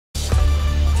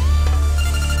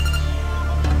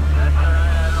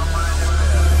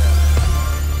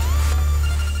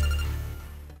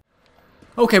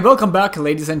Okay, welcome back,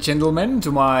 ladies and gentlemen,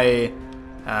 to my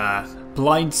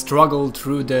blind struggle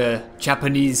through the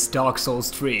Japanese Dark Souls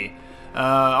 3.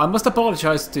 I must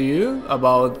apologize to you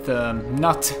about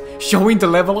not showing the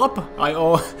level up. I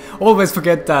always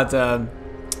forget that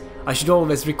I should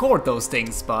always record those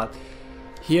things, but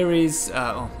here is...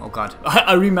 oh god,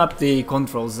 I remapped the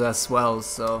controls as well,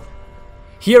 so...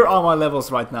 Here are my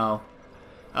levels right now.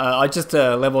 I just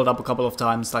leveled up a couple of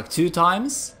times, like 2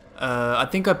 times. I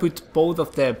think I put both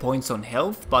of the points on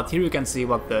health, but here you can see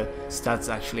what the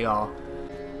stats actually are.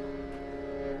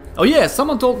 Oh yeah,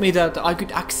 someone told me that I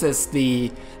could access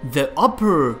the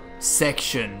upper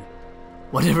section,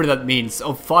 whatever that means,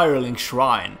 of Firelink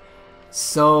Shrine.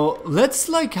 So let's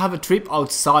like have a trip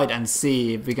outside and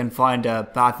see if we can find a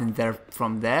path in there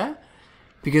from there.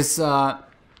 Because I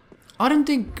don't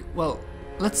think, well,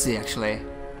 let's see actually.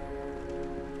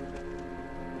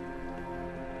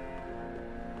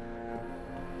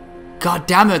 God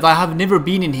damn it, I have never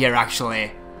been in here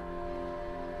actually.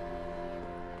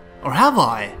 Or have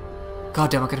I?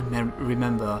 God damn, I can't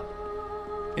remember.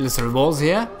 Illusory walls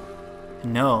here?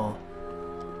 No.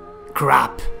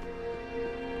 Crap.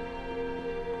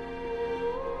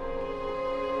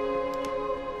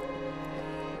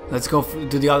 Let's go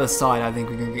to the other side, I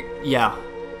think we can get... Yeah.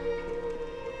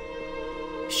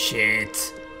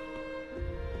 Shit.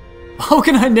 How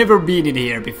can I never been in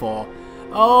here before?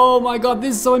 Oh my god,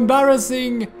 this is so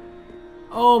embarrassing!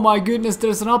 Oh my goodness,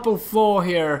 there's an upper floor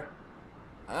here.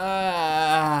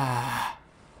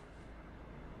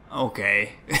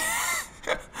 Okay.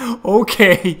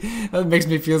 Okay, that makes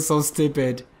me feel so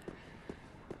stupid.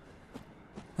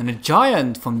 And a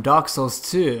giant from Dark Souls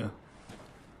 2.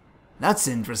 That's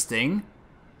interesting.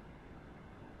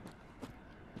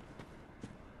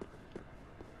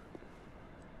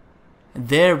 And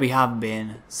there we have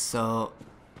been, so...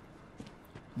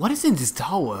 What is in this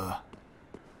tower?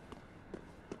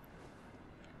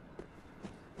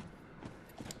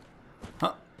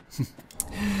 Huh.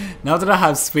 Now that I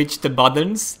have switched the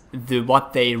buttons to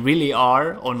what they really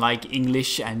are on like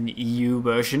English and EU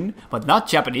version, but not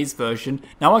Japanese version,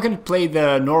 now I can play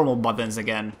the normal buttons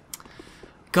again.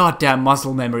 Goddamn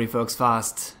muscle memory works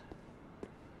fast.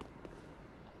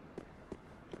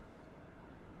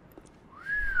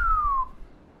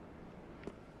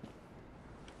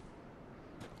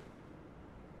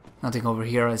 Nothing over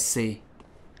here, I see.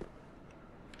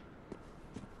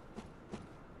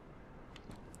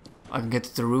 I can get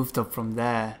to the rooftop from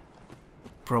there.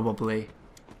 Probably.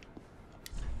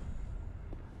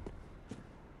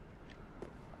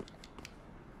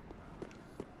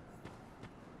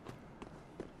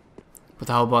 But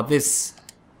how about this?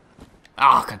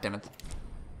 Ah, god damn it.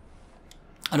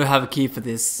 I don't have a key for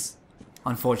this,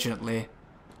 unfortunately.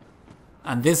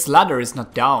 And this ladder is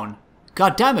not down.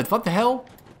 God damn it, what the hell?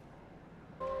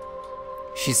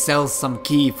 She sells some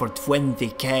key for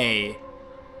 20k.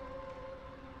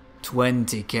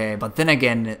 20k, but then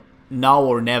again, now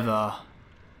or never.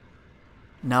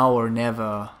 Now or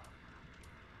never.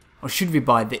 Or should we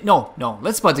buy the... No,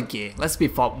 let's buy the key. Let's be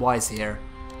wise here.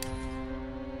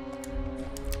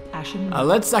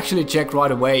 Let's actually check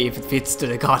right away if it fits to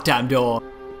the goddamn door.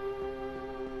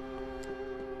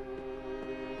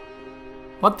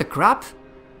 What the crap?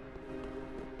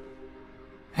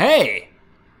 Hey!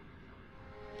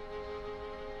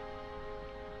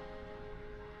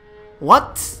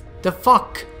 What the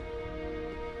fuck?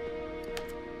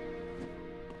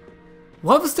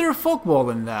 Why was there a fog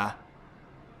wall in there?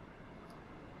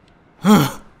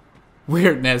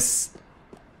 Weirdness.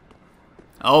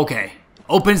 Okay.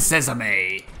 Open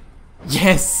sesame.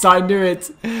 Yes, I knew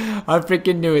it. I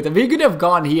freaking knew it. We could have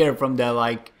gone here from the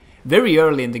like very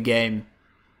early in the game.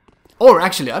 Or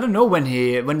actually, I don't know when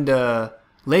the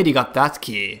lady got that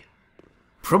key.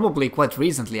 Probably quite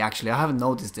recently actually. I haven't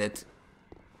noticed it.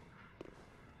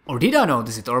 Or did I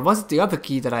notice it? Or was it the other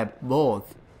key that I bought?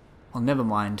 Well, never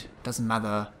mind. Doesn't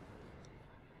matter.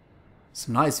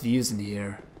 Some nice views in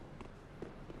here.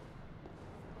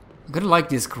 I kinda like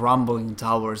these crumbling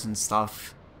towers and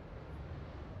stuff.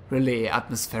 Really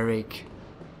atmospheric.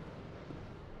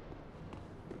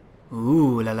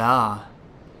 Ooh la la.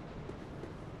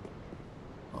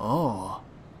 Oh.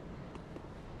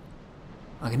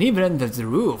 I can even enter the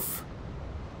roof.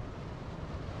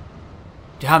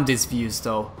 Damn these views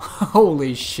though.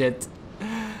 Holy shit.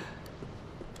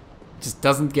 Just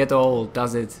doesn't get old,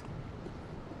 does it?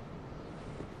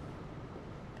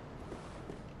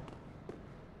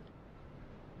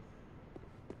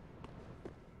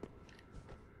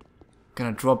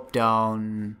 Gonna drop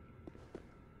down.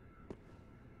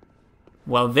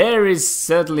 Well, there is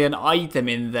certainly an item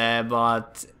in there,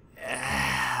 but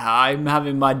I'm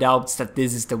having my doubts that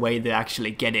this is the way they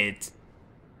actually get it.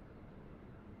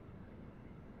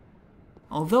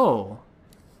 Although...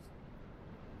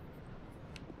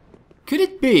 Could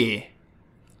it be?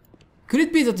 Could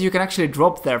it be that you can actually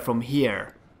drop there from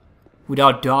here?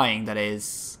 Without dying, that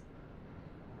is.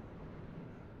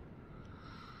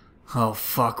 Oh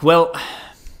fuck, well...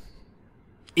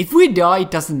 If we die,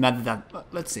 it doesn't matter that...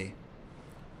 Let's see.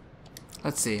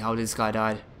 Let's see how this guy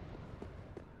died.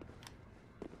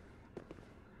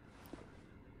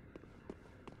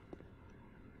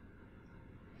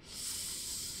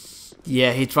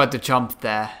 Yeah, he tried to jump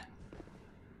there.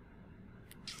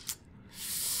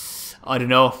 I don't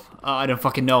know. I don't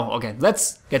fucking know. Okay,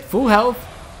 let's get full health.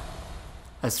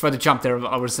 Let's try to jump there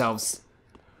ourselves.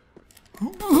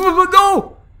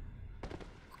 No!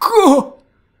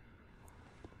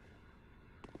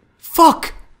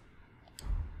 Fuck!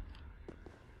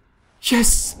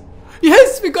 Yes!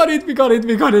 Yes, we got it, we got it,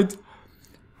 we got it!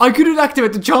 I couldn't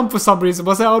activate the jump for some reason.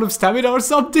 Was I out of stamina or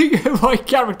something? My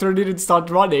character didn't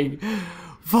start running.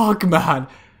 Fuck, man.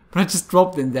 But I just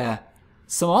dropped in there.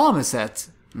 Some armor set.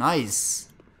 Nice.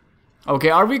 Okay,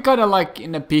 are we kinda like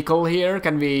in a pickle here?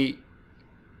 Can we...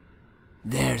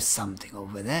 There's something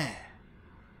over there.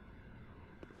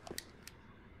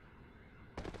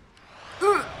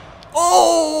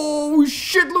 Oh,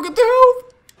 shit, look at the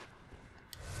health!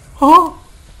 Huh?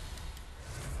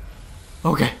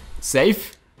 Okay,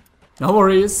 safe. No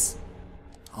worries.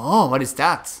 Oh, what is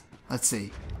that? Let's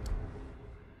see.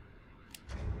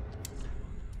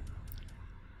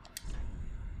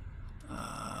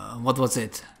 What was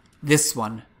it? This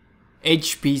one.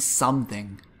 HP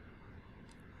something.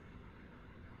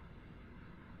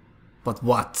 But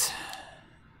what?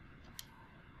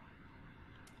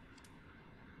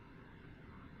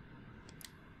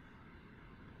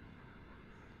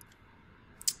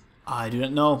 I do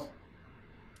not know.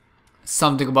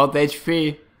 Something about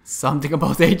HP. Something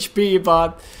about HP,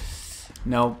 but...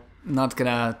 No, not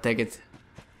gonna take it.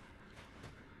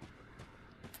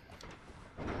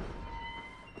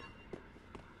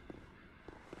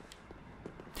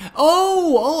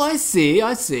 Oh, I see,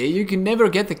 I see. You can never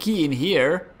get the key in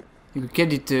here. You could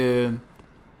get it to...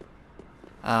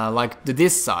 like to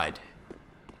this side.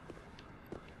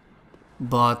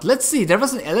 But let's see, there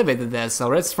was an elevator there, so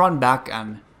let's run back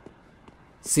and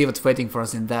see what's waiting for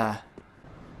us in there.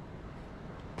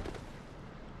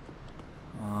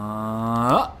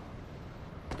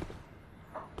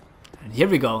 And here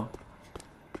we go.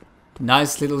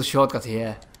 Nice little shortcut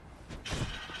here.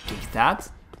 Take that.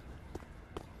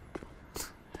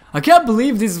 I can't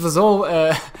believe this was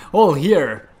all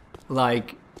here.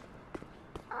 Like...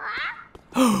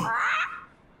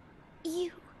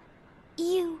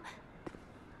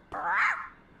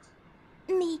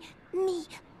 Me,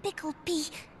 pickle pea.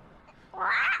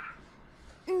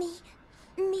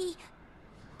 Me,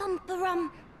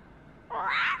 bumperum.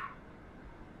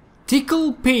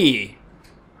 Tickle pea.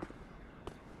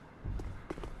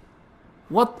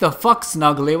 What the fuck,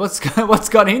 Snuggly? What's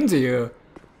got into you?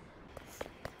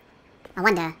 I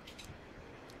wonder.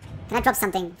 Can I drop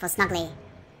something for Snuggly?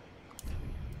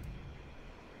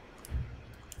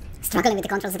 Struggling with the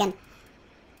controls again.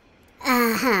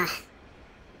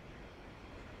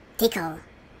 Tickle.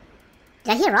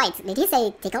 Did I hear right? Did he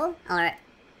say tickle? Or...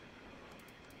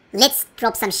 Let's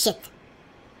drop some shit.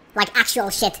 Like actual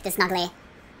shit to Snuggly.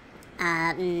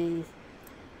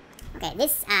 Okay,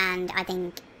 this and I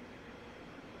think...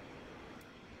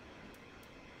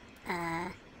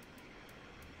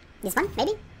 this one,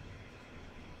 maybe?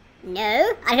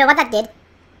 No, I don't know what that did.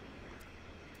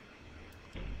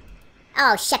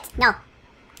 Oh shit, no.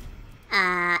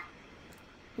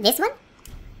 This one?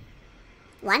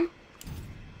 One?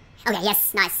 Okay,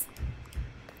 yes, nice.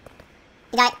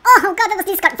 The guy, oh god, that was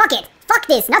this card, fuck it! Fuck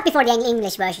this, not before the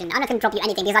English version. I'm not gonna drop you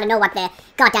anything because I don't know what the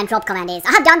goddamn drop command is.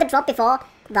 I have done the drop before,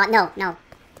 but no.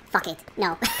 Fuck it,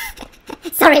 no.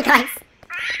 Sorry guys.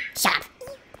 Shut up.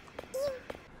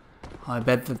 I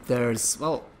bet that there's,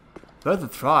 well, worth a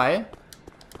try.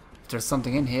 There's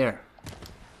something in here.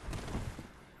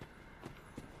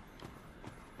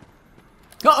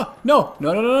 Oh, no,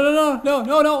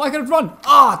 I can't run.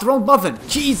 Ah, the wrong button.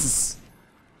 Jesus.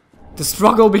 The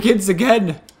struggle begins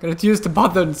again. Can't use the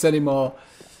buttons anymore.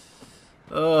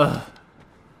 I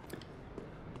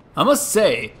must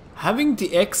say, having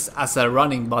the X as a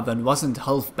running button wasn't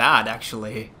half bad,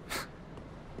 actually.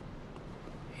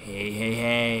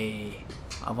 Hey.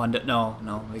 I wonder, no,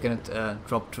 we're gonna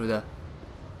drop through the...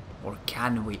 Or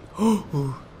can we?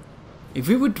 If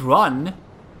we would run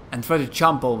and try to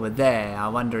jump over there, I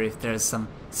wonder if there's some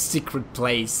secret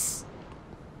place.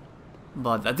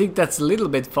 But I think that's a little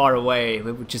bit far away.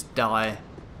 We would just die.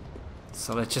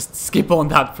 So let's just skip on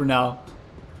that for now.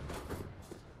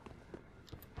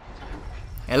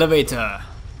 Elevator.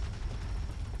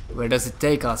 Where does it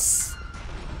take us?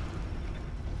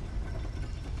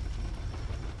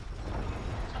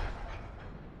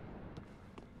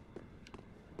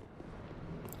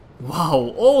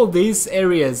 Wow, all these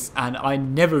areas, and I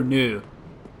never knew.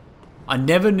 I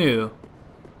never knew.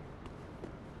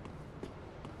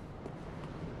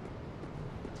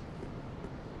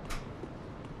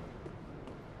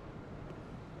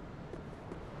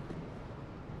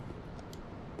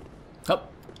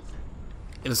 Up.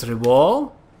 Illusory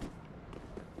wall?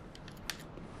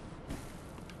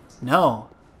 No,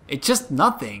 it's just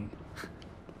nothing.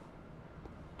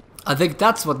 I think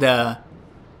that's what the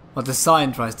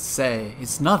sign tries to say.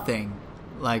 It's nothing.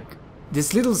 Like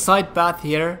this little side path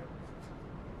here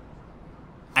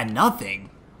and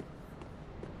nothing.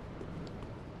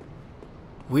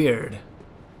 Weird.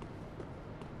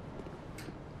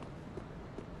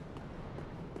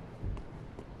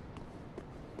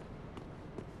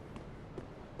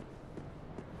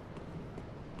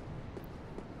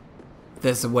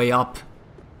 There's a way up.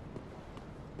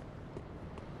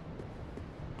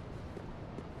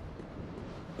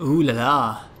 Ooh la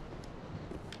la.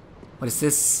 What is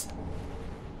this?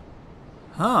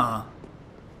 Huh.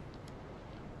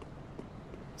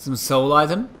 Some soul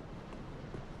item?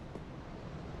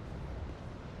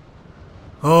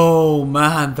 Oh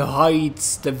man, the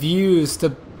heights, the views,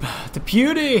 the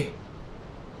beauty.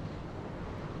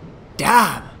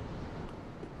 Damn.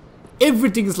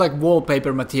 Everything is like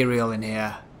wallpaper material in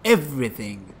here.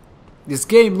 Everything. This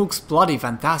game looks bloody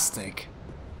fantastic.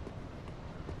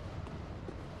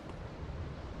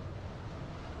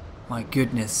 My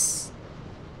goodness.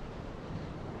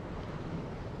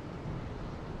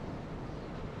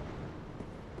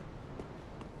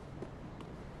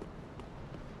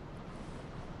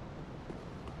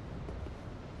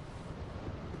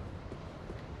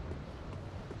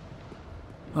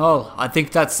 Well, I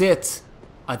think that's it.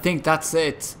 I think that's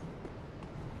it.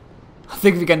 I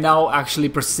think we can now actually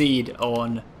proceed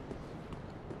on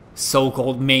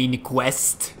so-called main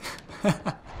quest.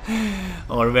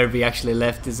 Or where we actually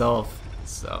left this off.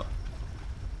 So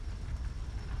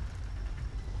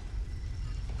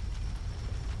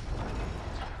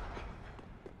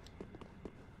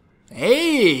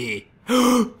hey!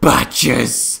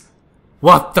 Batches!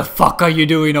 What the fuck are you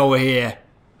doing over here?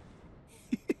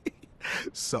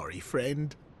 Sorry,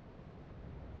 friend.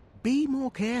 Be more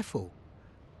careful.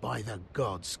 By the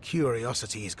gods,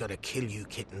 curiosity is gonna kill you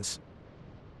kittens.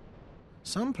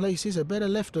 Some places are better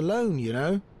left alone, you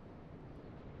know.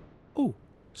 Oh,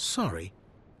 sorry.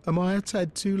 Am I a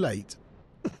tad too late?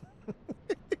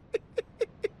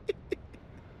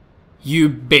 You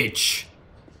bitch.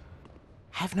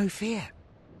 Have no fear.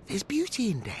 There's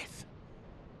beauty in death.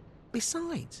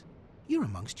 Besides, you're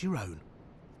amongst your own.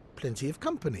 Plenty of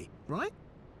company, right?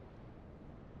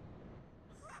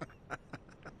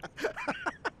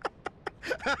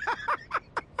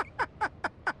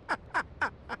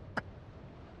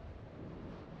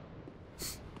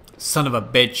 Son of a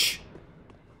bitch.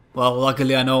 Well,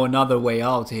 luckily I know another way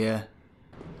out here.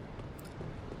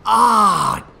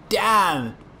 Ah,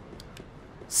 damn.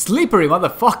 Slippery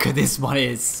motherfucker this one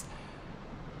is.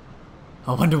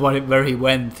 I wonder where he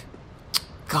went.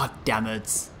 God damn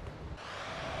it.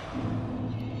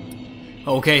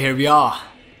 Okay, here we are.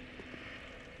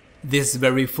 This is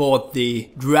where we fought the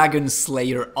Dragon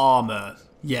Slayer armor.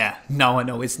 Yeah, now I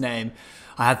know his name.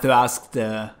 I had to ask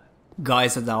the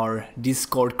guys at our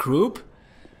Discord group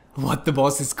what the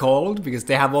boss is called, because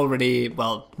they have already,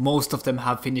 well, most of them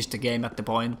have finished the game at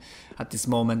this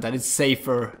moment, and it's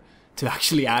safer to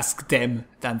actually ask them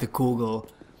than to Google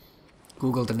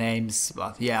the names.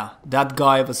 But yeah, that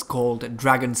guy was called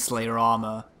Dragon Slayer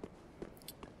armor.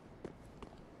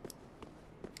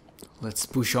 Let's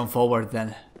push on forward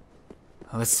then.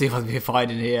 Let's see what we find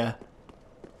in here.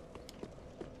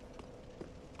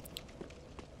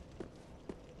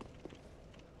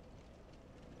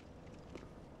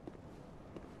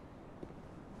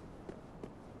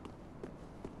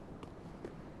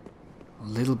 A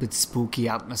little bit spooky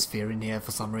atmosphere in here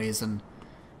for some reason.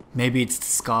 Maybe it's the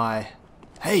sky.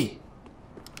 Hey!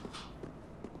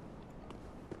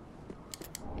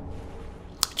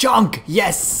 Chunk!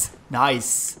 Yes!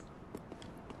 Nice!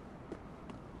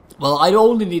 Well, I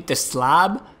only need the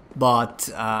slab, but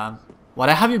what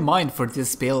I have in mind for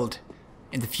this build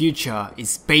in the future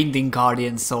is painting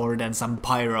Guardian Sword and some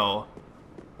pyro.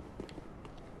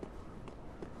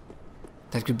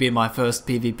 That could be my first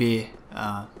PvP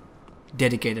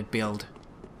dedicated build.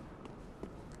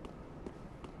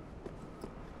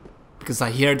 Because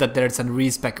I hear that there's a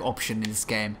respec option in this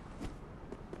game.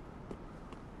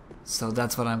 So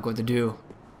that's what I'm going to do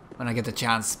when I get the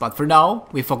chance. But for now,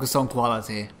 we focus on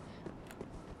quality.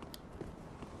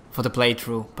 For the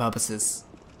playthrough purposes.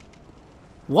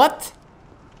 What?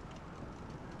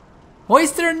 Why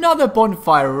is there another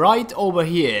bonfire right over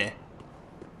here?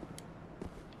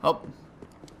 Oh.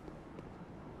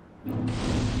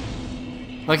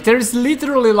 Like there is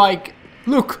literally like...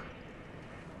 Look!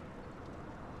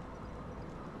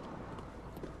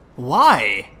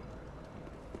 Why?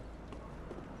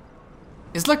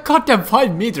 It's like goddamn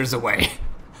 5 meters away.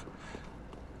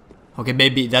 Okay,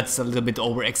 maybe that's a little bit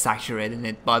over exaggerating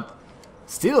it, but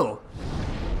still.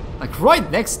 Like right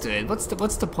next to it. What's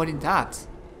the point in that?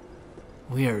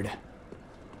 Weird.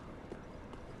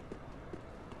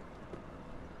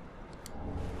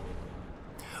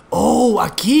 Oh, a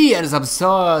key and some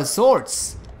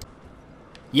swords.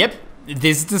 Yep,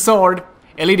 this is the sword.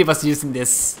 LED was using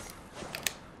this.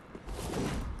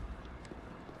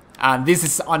 And this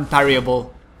is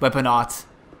unparryable weapon art.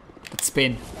 Let's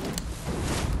spin.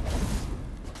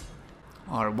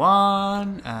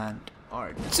 R1 and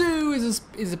R2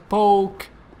 is a poke.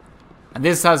 And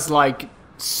this has like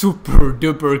super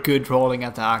duper good rolling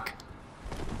attack.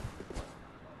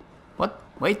 What?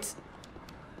 Wait.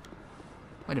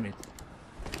 Wait a minute.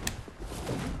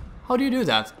 How do you do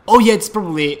that? Oh yeah, it's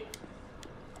probably...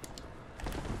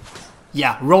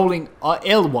 Yeah, rolling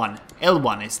L1.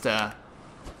 L1 is the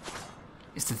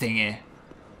thingy.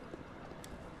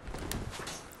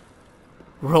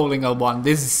 Rolling L1.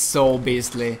 This is so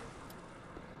beastly.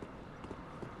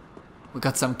 We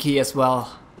got some key as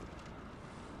well.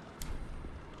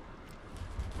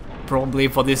 Probably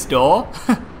for this door.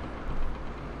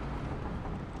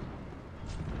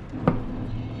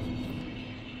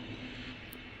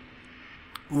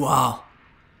 Wow.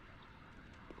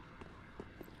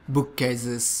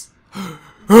 Bookcases.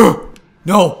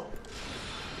 No!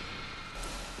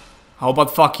 How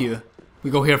about fuck you? We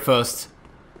go here first.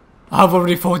 I've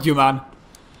already fought you, man.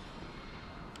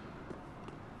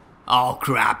 Oh,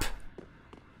 crap.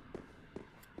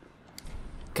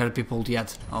 Can't be pulled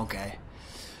yet. Okay.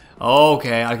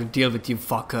 Okay, I can deal with you,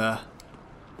 fucker.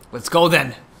 Let's go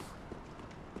then.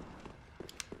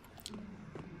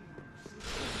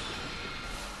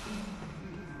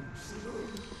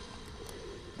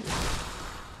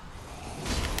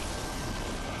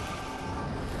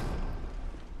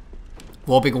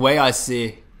 Warping away, I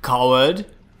see. Coward.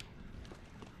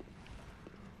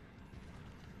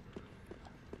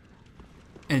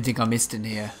 Anything I missed in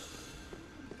here?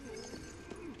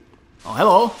 Oh,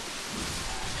 hello.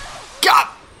 God!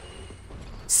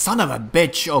 Son of a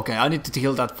bitch. Okay, I need to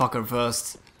kill that fucker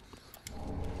first.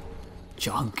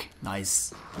 Junk.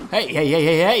 Nice. Hey, hey, hey,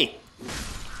 hey, hey!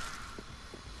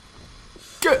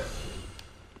 Good.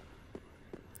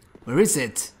 Where is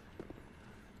it?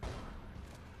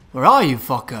 Where are you,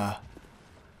 fucker?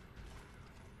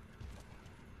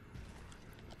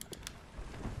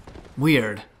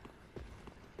 Weird.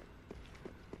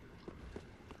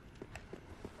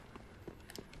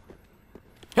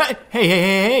 Hey, hey, hey,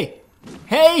 hey, hey!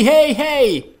 Hey, hey,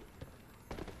 hey!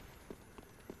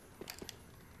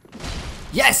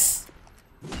 Yes!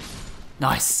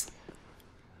 Nice.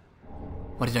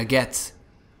 What did I get?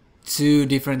 2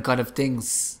 different kind of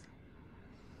things.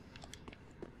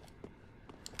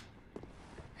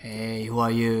 Hey, who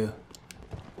are you?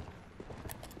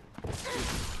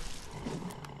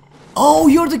 Oh,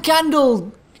 you're the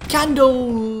candle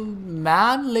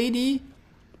man, lady.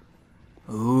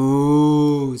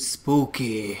 Ooh,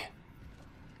 spooky.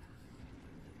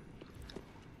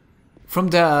 From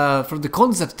the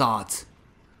concept art.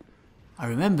 I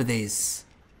remember this.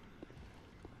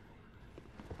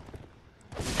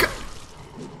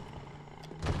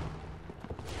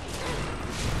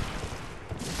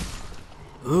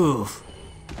 Oof.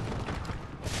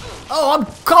 Oh, I'm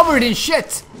covered in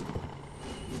shit!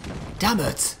 Damn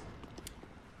it.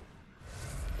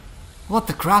 What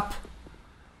the crap?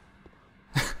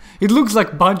 It looks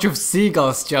like a bunch of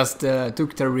seagulls just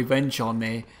took their revenge on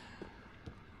me.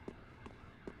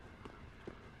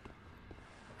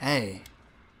 Hey.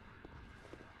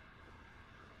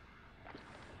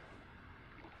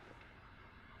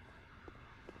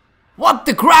 What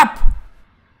the crap?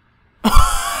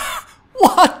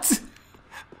 What?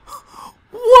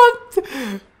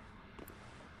 What?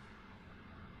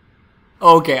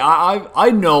 Okay,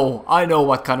 I know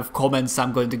what kind of comments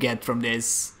I'm going to get from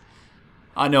this.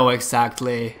 I know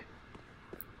exactly.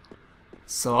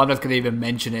 So I'm not gonna even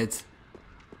mention it.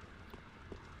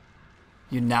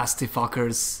 You nasty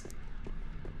fuckers.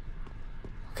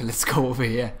 Okay, let's go over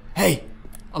here. Hey!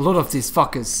 A lot of these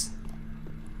fuckers.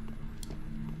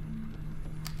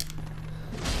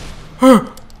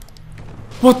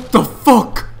 What the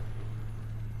fuck?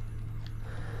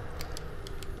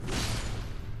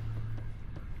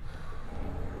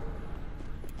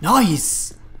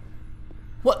 Nice!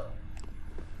 What?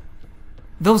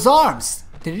 Those arms!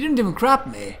 They didn't even grab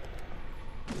me.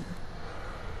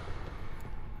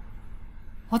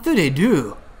 What do they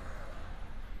do?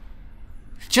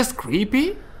 Just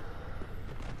creepy?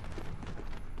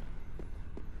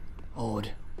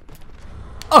 Odd.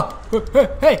 Oh!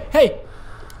 Hey!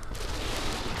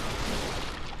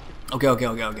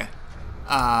 Okay.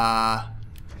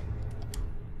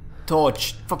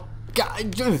 Torch. Fuck.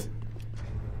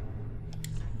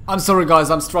 I'm sorry guys,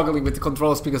 I'm struggling with the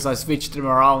controls because I switched them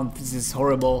around. This is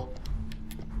horrible.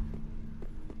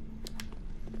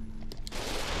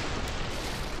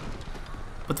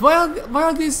 But why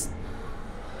are these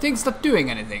things not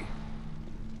doing anything?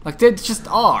 Like they just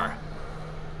are.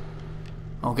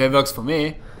 Okay, works for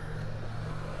me.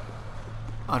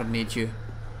 I don't need you.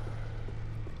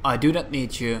 I do not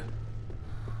need you.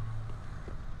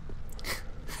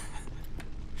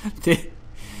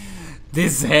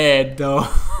 This head though.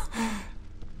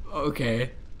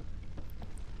 Okay.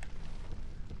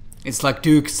 It's like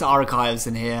Duke's archives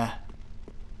in here.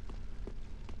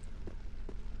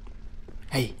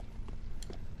 Hey.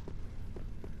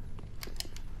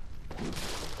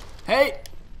 Hey!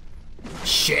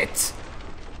 Shit!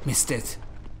 Missed it.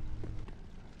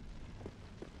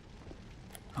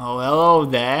 Oh, hello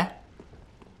there.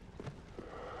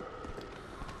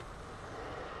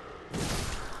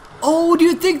 Oh, do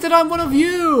you think that I'm one of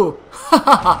you?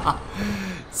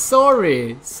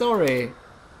 Sorry.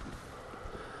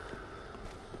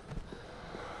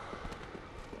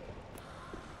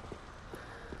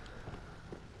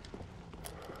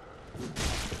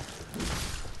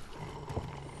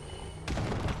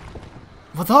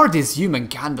 What are these human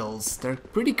candles? They're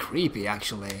pretty creepy,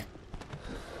 actually.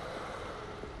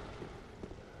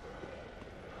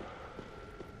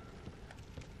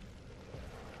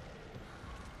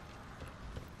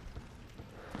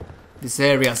 This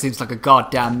area seems like a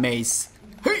goddamn maze.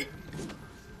 Hey!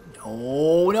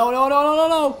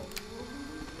 No.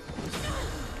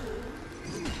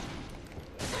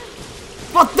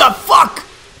 What the fuck?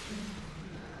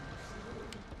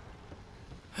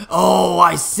 Oh,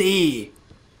 I see.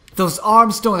 Those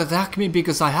arms don't attack me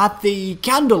because I had the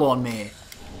candle on me.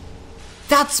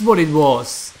 That's what it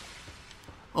was.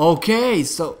 Okay,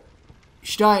 so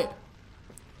should I...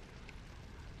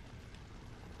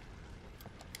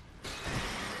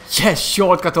 Yes,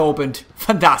 shortcut opened.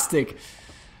 Fantastic.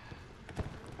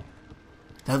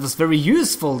 That was very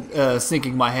useful,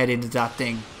 sinking my head into that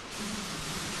thing.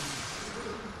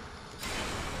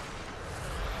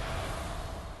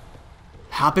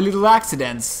 Happy little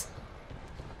accidents.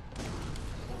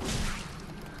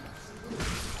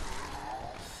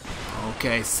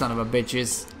 Okay, son of a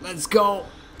bitches. Let's go.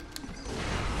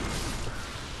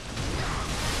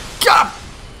 Gah!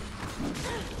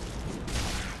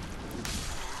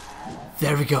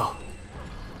 There we go.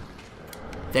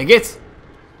 Take it.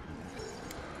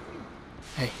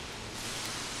 Hey.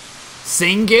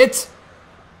 Sing it.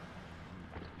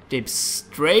 Dip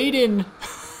straight in.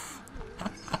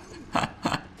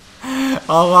 I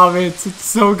love it. It's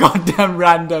so goddamn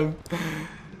random.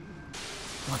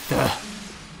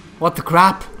 What the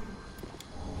crap?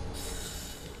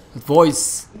 The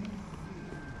voice.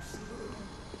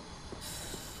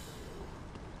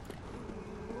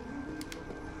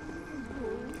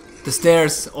 The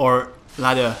stairs or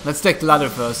ladder? Let's take the ladder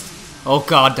first. Oh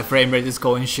god, the frame rate is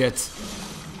going shit.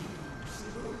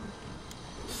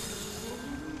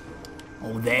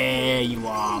 Oh, there you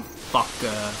are,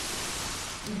 fucker.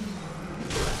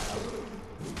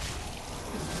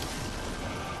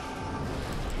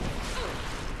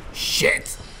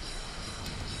 Shit.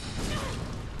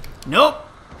 Nope.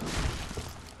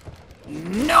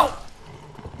 No.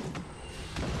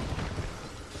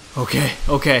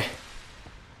 Okay.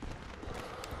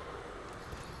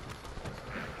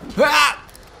 Ah!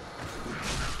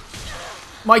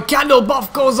 My candle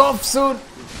buff goes off soon.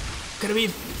 Gonna be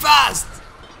fast.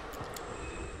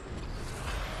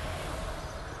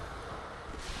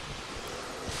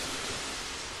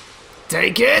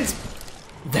 Take it.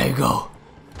 There you go.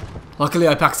 Luckily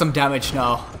I packed some damage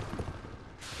now.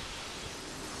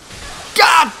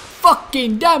 God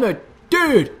fucking damn it,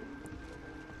 dude.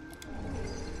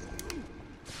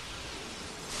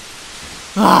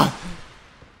 Ah.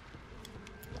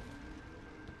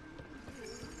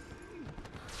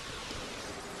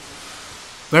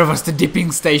 Where was the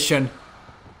dipping station?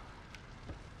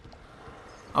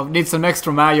 I need some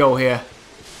extra mayo here.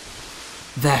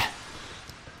 There.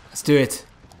 Let's do it.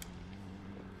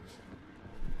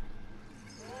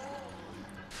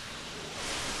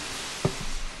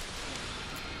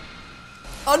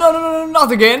 Oh, no, no, no, no,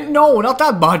 not again. No, not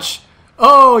that much.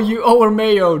 Oh, you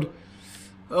over-mayoed.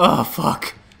 Oh,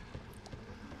 fuck.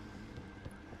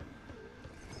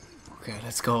 Okay,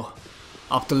 let's go.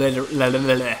 Up the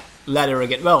ladder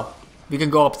again. Well, we can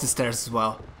go up the stairs as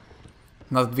well.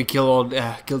 Now that we killed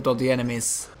all the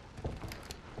enemies.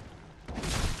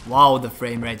 Wow, the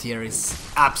frame rate here is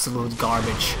absolute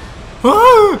garbage.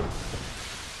 Ah!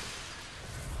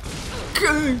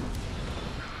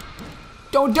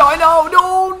 Don't die now!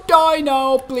 Don't die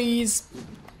now, please!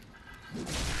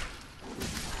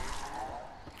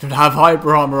 Don't have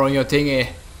hyper armor on your thingy.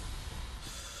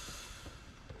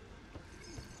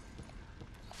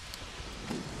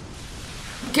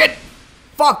 Get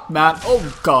fucked, man!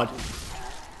 Oh god.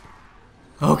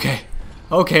 Okay.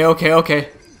 Okay, okay, okay.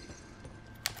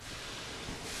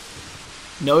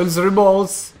 No illusory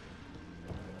balls.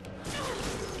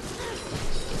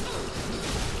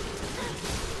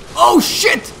 Oh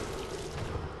shit!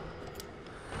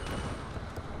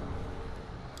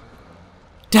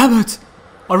 Damn it!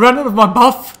 I ran out of my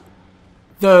buff.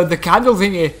 The candle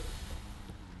thingy.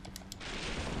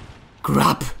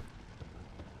 Crap.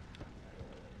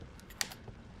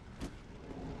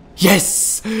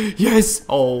 Yes! Yes!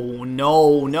 Oh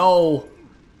no, no.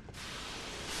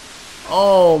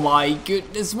 Oh my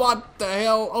goodness, what the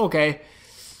hell? Okay.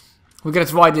 We're gonna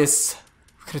try this.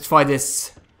 We're gonna try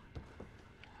this.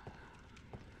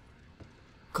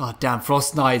 God damn,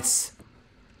 Frost Knights.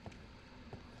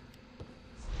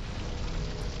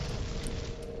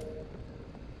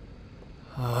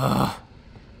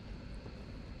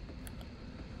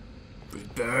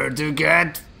 Prepare to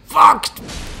get fucked!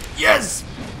 Yes!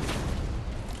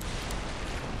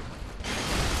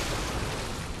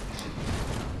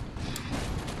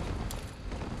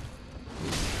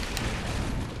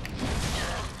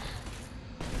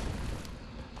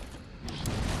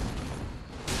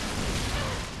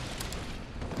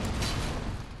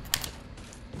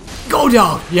 Go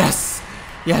down! Yes!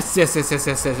 Yes, yes, yes, yes,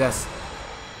 yes, yes, yes.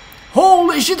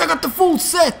 Holy shit, I got the full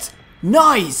set!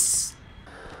 Nice!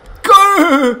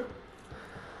 Go!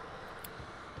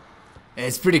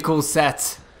 It's pretty cool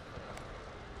set.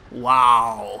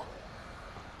 Wow.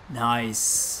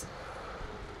 Nice.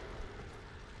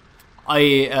 I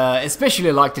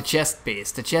especially like the chest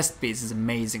piece. The chest piece is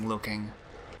amazing looking.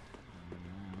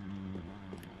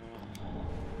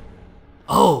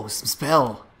 Oh, some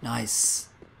spell. Nice.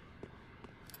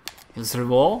 Illusory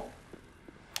wall?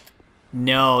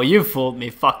 No, you fooled me,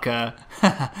 fucker.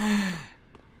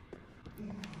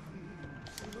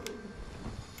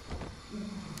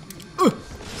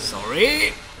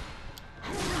 Sorry.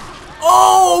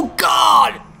 Oh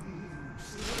god!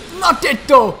 Not dead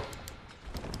though.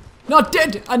 Not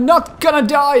dead. I'm not gonna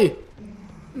die.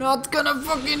 Not gonna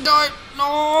fucking die.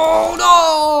 No,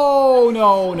 no,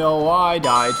 no, no. I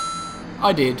died.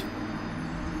 I did.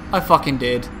 I fucking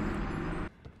did.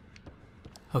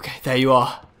 Okay, there you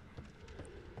are.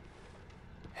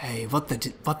 Hey, what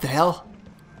the hell?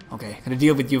 Okay, gonna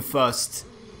deal with you first.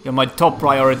 You're my top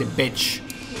priority, bitch.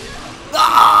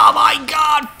 Oh my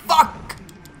god, fuck!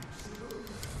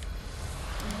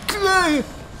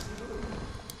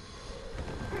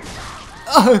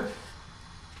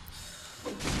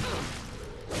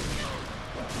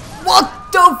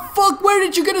 What the fuck? Where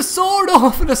did you get a sword all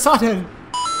of a sudden?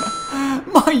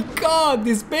 My god,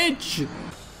 this bitch!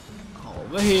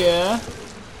 Over here.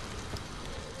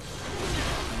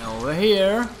 And over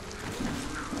here.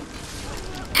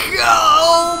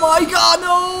 Oh my god,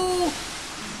 no!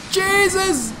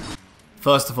 Jesus!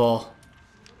 First of all,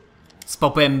 let's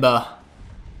pop Ember.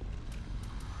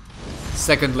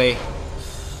 Secondly,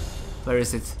 where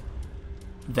is it?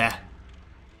 There.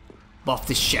 Buff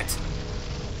this shit.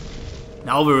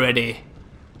 Now we're ready.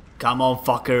 Come on,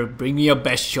 fucker, bring me your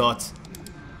best shot.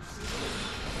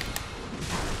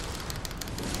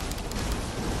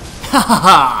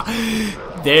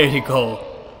 Hahaha! There you go.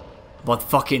 What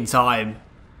fucking time.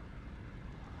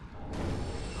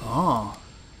 Oh.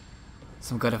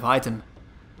 Some kind of item.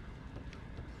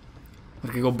 We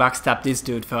can go backstab this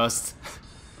dude first.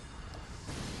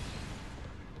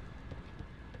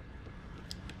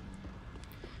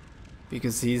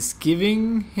 Because he's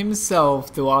giving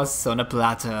himself to us on a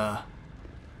platter.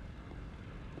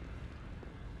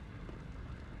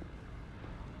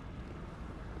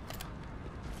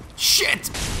 Shit!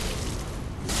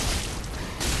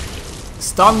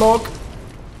 Stun lock.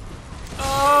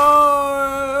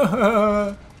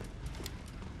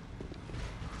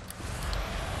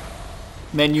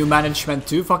 Menu management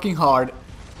too fucking hard.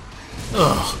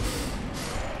 Ugh.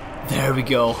 There we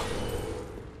go.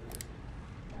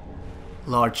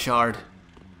 Large shard.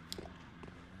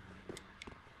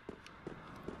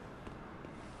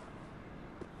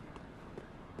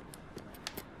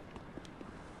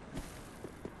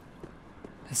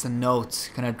 There's a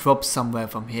note. Can I drop somewhere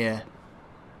from here?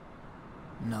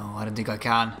 No, I don't think I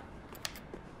can.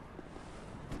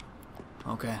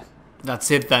 Okay,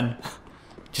 that's it then.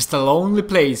 Just a lonely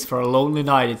place for a lonely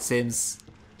night, it seems.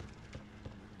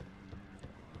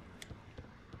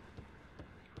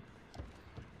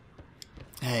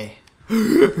 Hey.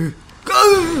 I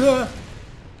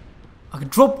can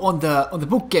drop on the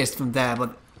bookcase from there,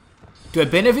 but do I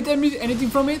benefit anything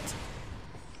from it?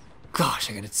 Gosh,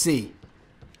 I cannot see.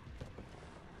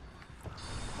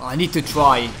 Well, I need to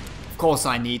try. Of course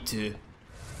I need to.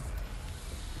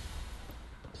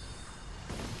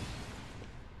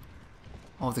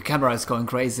 Oh, the camera is going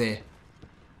crazy.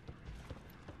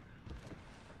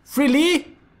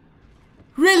 Really?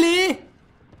 Really?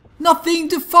 Nothing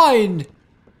to find.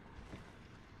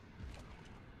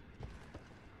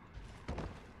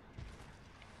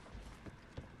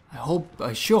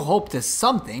 I sure hope there's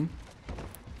something.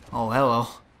 Oh, hello.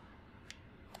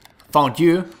 Found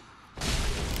you.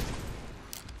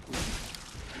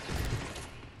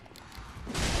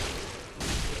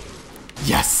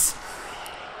 Yes!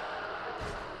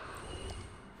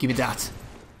 Give me that.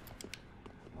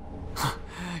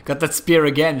 Got that spear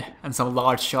again, and some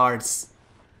large shards.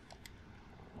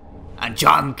 And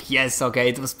junk! Yes, okay,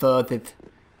 it was worth it.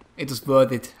 It was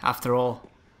worth it, after all.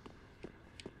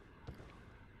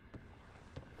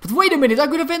 But wait a minute, I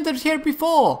could have entered here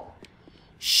before!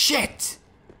 Shit!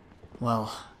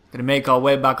 Well, gonna make our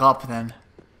way back up then.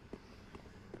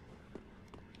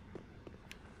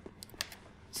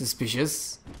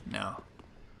 Suspicious? No.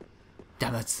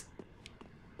 Damn it.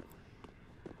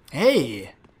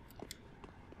 Hey!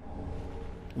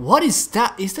 What is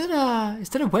that? Is that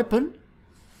a weapon?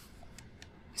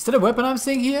 Is that a weapon I'm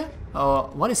seeing here?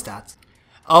 Oh, what is that?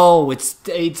 Oh, it's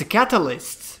a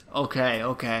catalyst. Okay,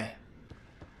 okay.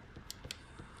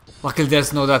 Luckily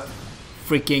there's no that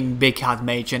freaking big hat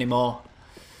mage anymore.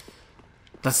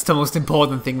 That's the most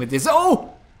important thing with this.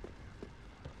 Oh!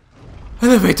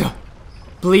 Elevator!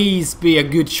 Please be a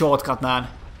good shortcut, man.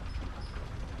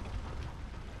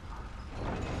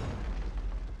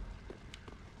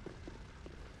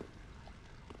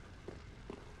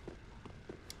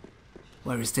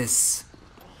 Where is this?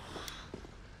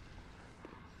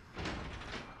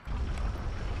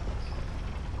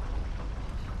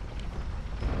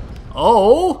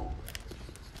 Oh!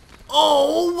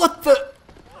 Oh, what the?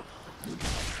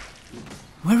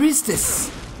 Where is this?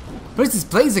 Where is this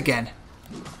place again?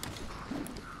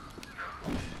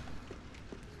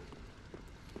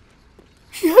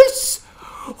 Yes!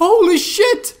 Holy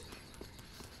shit!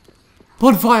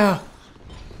 Bonfire!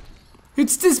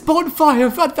 It's this bonfire!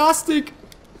 Fantastic!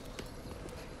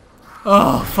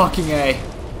 Oh, fucking A.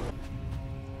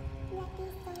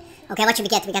 Okay, what should we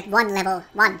get? We got one level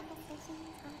 1.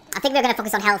 I think we're gonna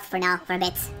focus on health for now, for a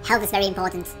bit. Health is very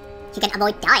important. You can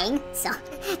avoid dying, so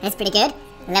that's pretty good.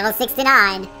 Level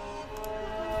 69.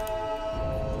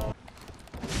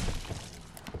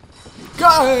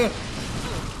 Go!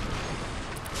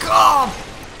 Go!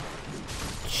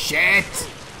 Shit!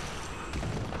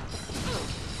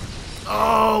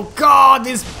 Oh god,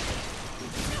 these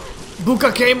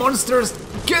Bukake monsters!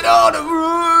 Get out of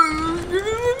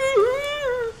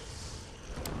here!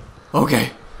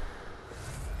 Okay.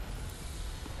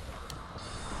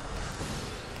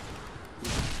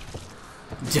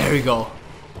 There we go.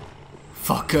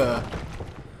 Fucker.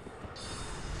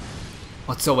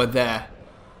 What's over there?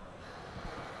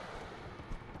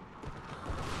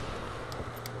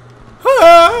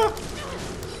 Ah!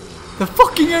 They're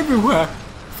fucking everywhere.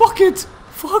 Fuck it.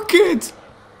 Fuck it.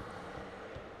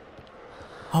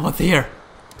 How about here?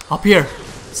 Up here.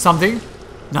 Something?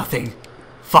 Nothing.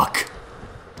 Fuck.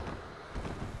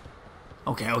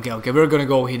 Okay, okay, okay. We're gonna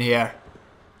go in here.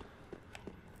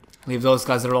 Leave those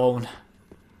guys alone.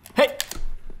 Hey!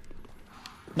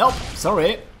 Nope,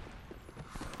 sorry.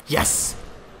 Yes!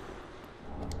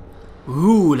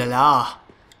 Ooh la la.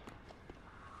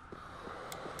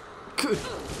 Good.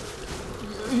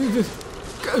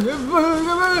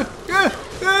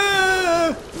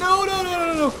 No, no, no,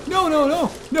 no, no, no, no,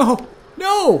 no, no,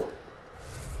 no!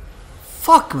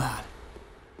 Fuck, man.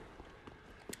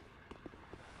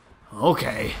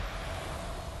 Okay.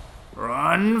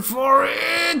 Run for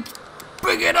it!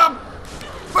 Pick it up!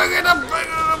 Pick it up! Pick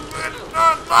it up! Pick it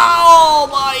up! Oh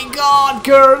my god,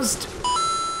 cursed!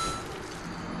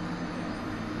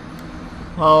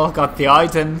 Oh, got the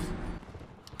item.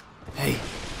 Hey,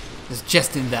 there's a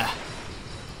chest in there.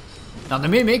 Now the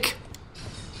mimic.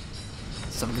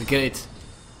 Someone can get it.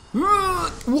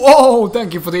 Whoa,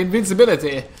 thank you for the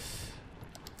invincibility.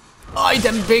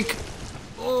 Item pick.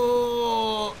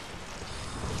 Oh.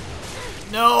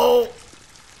 No.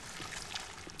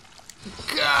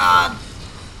 God!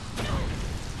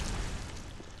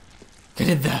 Get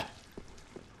in there.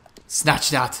 Snatch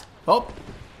that. Oh.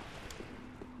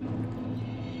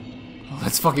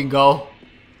 Let's fucking go.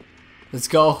 Let's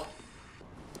go.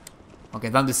 Okay,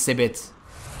 down the Sibit.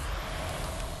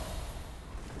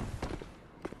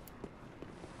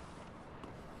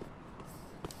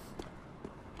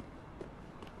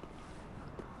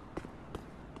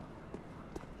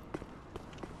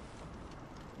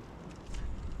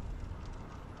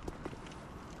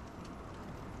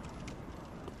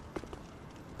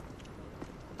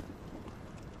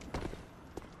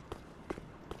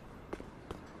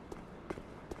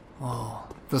 Oh,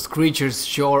 those creatures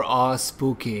sure are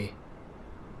spooky.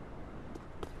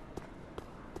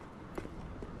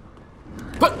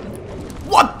 But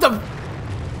what the?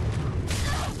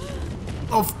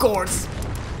 Of course.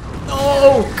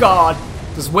 Oh God,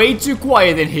 it's way too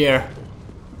quiet in here.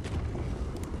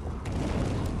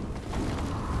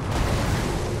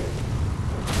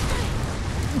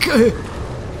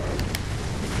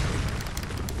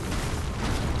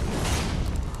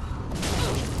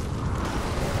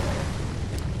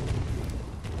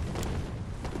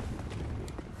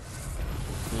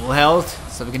 Full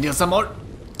health, so we can deal some more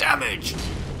damage.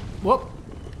 Whoop.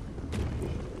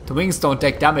 The wings don't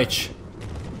take damage.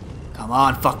 Come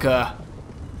on, fucker.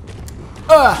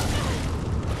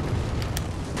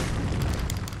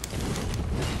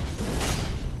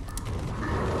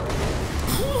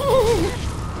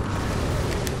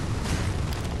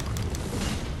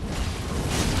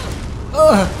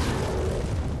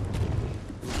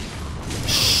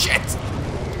 Shit.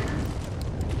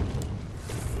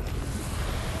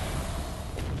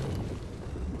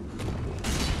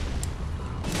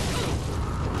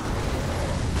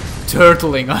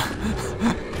 Turtling.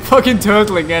 Fucking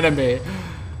turtling enemy.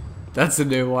 That's a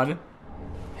new one.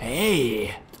 Hey,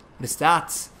 what is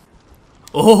that?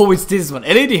 Oh, it's this one.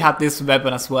 LED had this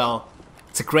weapon as well.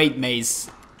 It's a great mace.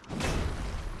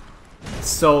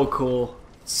 So cool.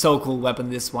 So cool weapon,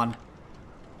 this one.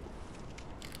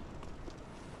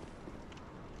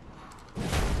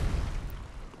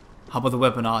 How about the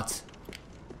weapon art?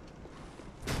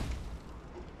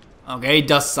 Okay, it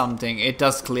does something. It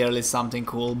does clearly something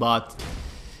cool, but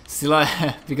still,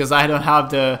 because I don't have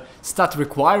the stat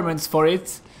requirements for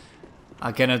it,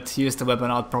 I cannot use the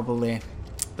weapon art properly.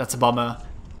 That's a bummer.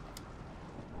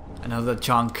 Another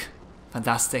chunk.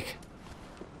 Fantastic.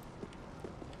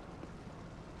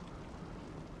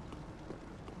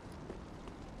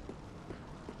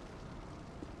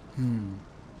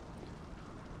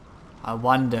 I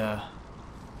wonder.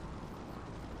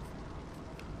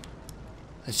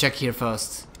 Let's check here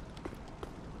first.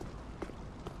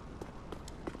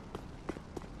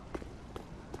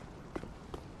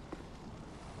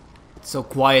 It's so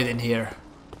quiet in here.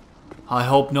 I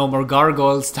hope no more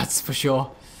gargoyles, that's for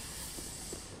sure.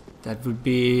 That would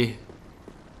be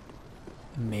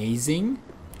amazing.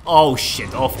 Oh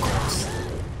shit, of course.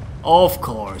 Of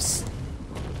course.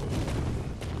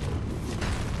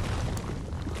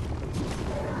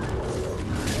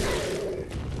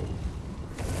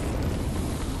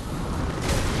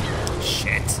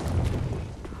 Shit.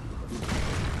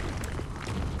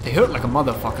 They hurt like a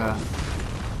motherfucker.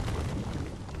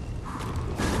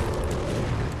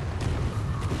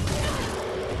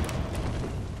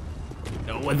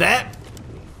 With that,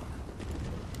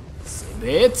 save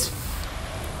it.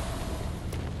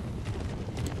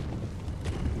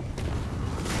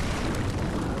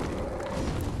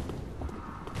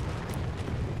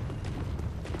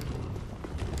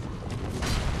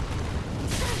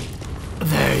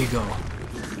 There you go.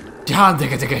 Damn, they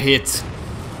can take a hit.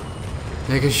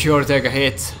 They can sure take a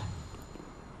hit.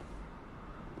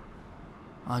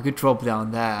 I could drop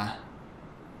down there.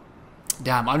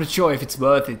 Damn, I'm not sure if it's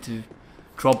worth it to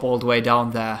drop all the way down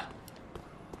there.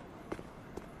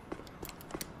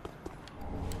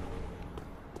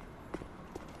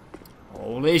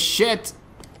 Holy shit!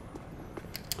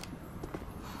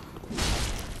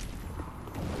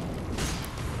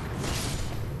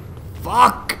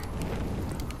 Fuck!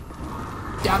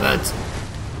 Damn it!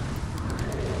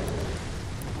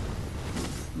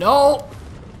 No!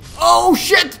 Oh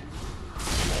shit!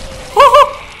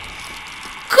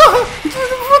 God!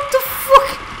 What the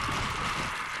fuck?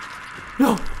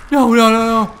 No, no, no,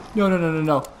 no, no, no, no, no, no,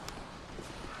 no.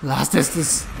 Last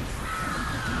distance.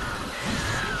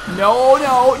 No,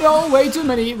 no, no, way too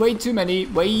many, way too many,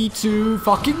 way too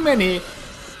fucking many.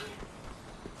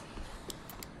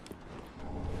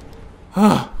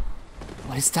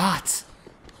 What is that?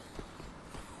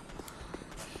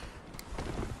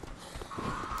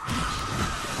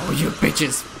 Oh, you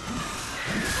bitches.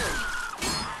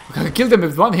 I can kill them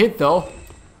with one hit though.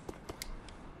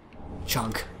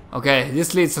 chunk. Okay,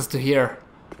 this leads us to here.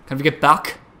 Can we get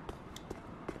back?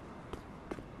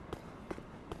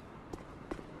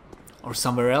 Or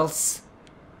somewhere else?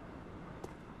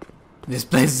 This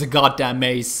place is a goddamn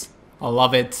maze. I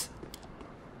love it.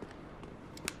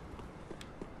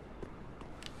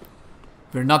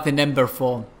 We're not in ember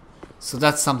form, so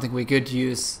that's something we could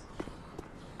use.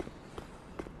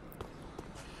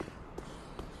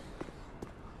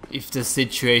 If the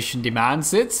situation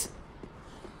demands it.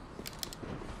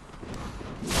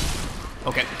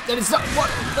 Okay, that is not what.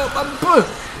 No,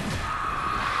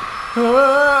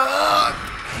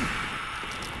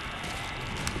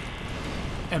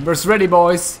 Ember's ready,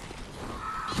 boys.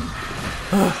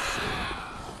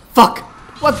 Fuck!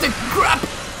 What the crap?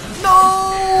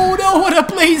 No! No, what a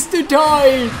place to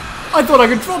die! I thought I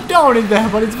could drop down in there,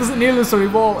 but it was an illusory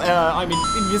wall. I mean,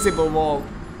 invisible wall.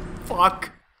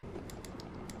 Fuck.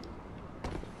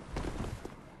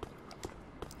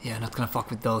 Yeah, not gonna fuck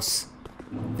with those.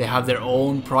 They have their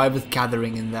own private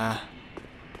gathering in there.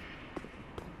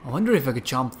 I wonder if I could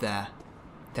jump there.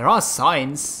 There are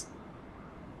signs,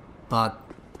 but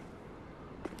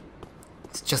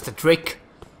it's just a trick.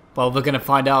 Well, we're gonna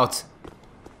find out.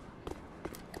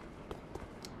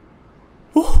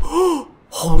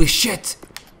 Holy shit!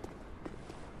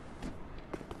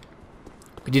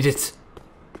 We did it.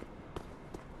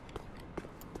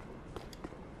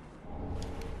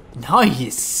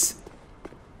 Nice!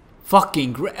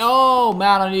 Fucking great. Oh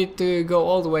man, I need to go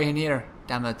all the way in here.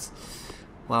 Damn it.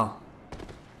 Well,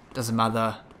 doesn't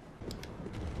matter.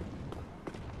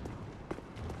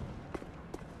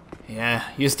 Yeah,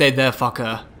 you stay there,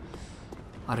 fucker.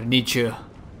 I don't need you.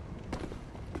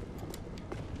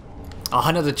 Oh,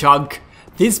 another chunk.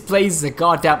 This place is a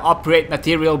goddamn upgrade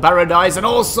material paradise and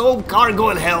also cargo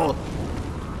in hell.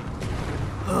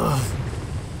 Ugh.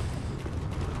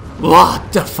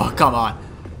 What the fuck? Come on.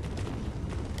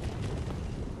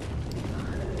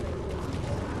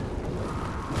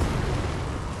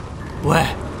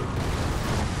 Where?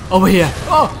 Over here.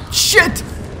 Oh, shit!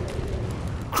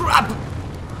 Crap!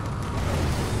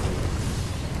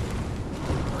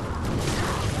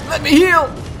 Let me heal!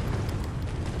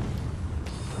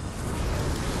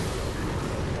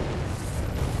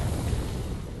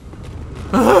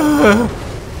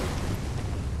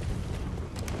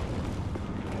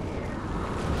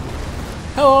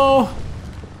 Hello!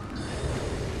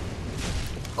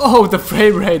 Oh, the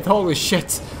frame rate, holy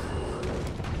shit!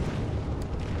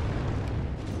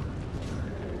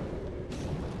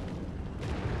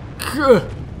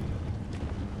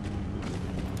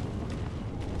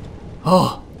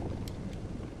 Oh!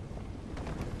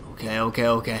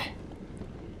 Okay.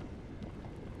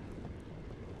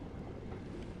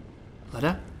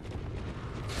 Ladder?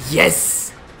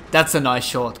 Yes! That's a nice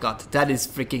shortcut. That is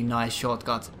freaking nice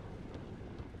shortcut.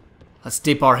 Let's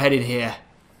dip our head in here.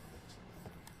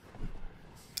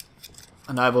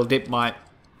 And I will dip my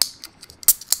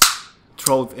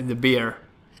throat in the beer.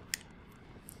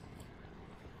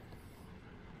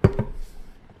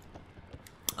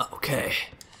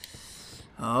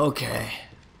 Okay.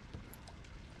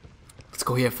 Let's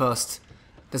go here first.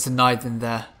 There's a knight in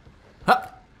there. Huh.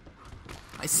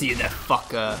 I see you there,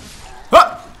 fucker.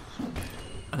 Huh.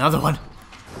 Another one.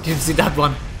 Didn't see that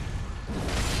one.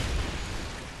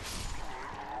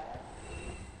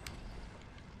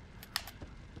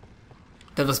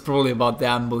 That was probably about the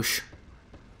ambush.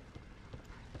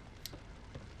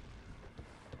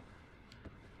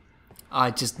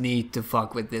 I just need to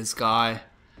fuck with this guy.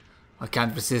 I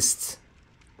can't resist.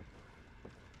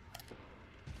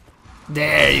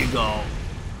 There you go.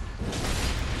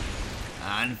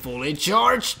 And fully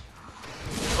charged.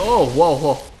 Oh,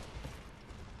 whoa.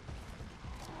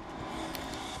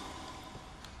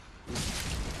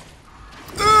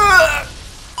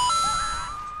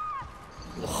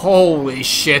 Holy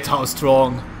shit, how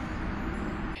strong.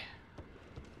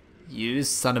 You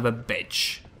son of a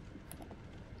bitch.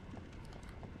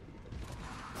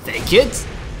 Take it.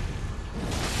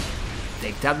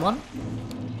 Take that one.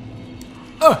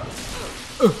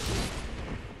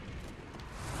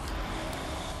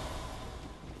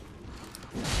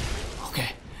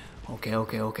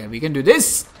 Okay. We can do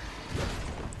this.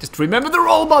 Just remember the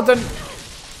roll button.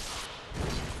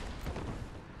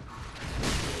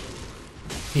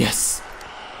 Yes.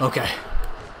 Okay.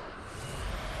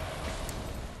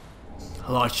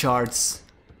 Large shards.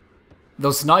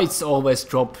 Those knights always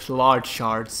drop large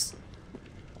shards.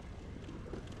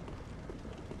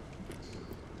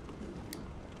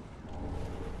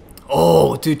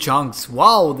 Oh, 2 chunks.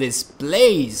 Wow, this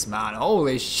blaze, man.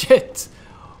 Holy shit.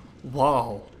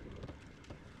 Wow.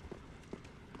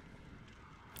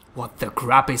 What the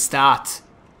crap is that?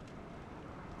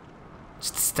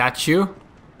 Just a statue?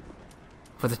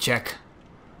 For the check.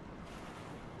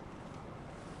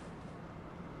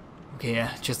 Okay,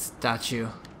 yeah, just a statue.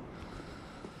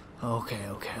 Okay.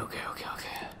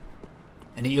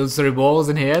 Any illusory balls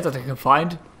in here that I can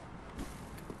find?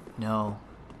 No.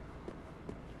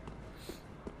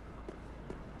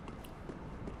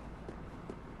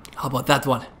 How about that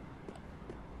one?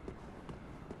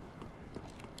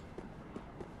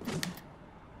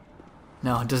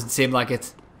 No, it doesn't seem like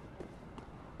it.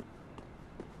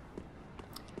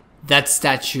 That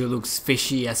statue looks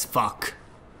fishy as fuck.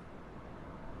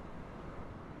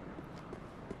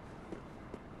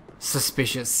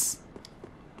 Suspicious,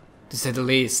 to say the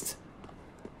least.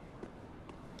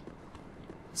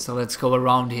 So let's go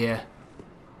around here.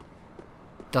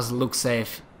 Doesn't look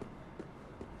safe.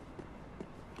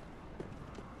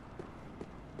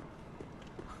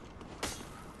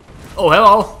 Oh,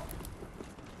 hello!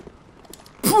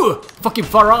 Phew, fucking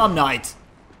firearm knight!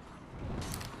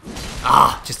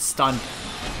 Ah, just stunned.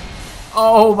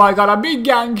 Oh my god, I'm being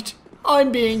ganked!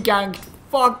 I'm being ganked!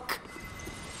 Fuck!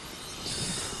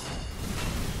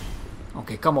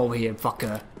 Okay, come over here,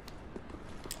 fucker.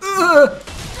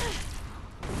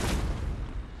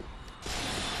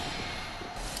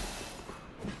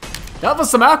 That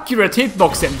was some accurate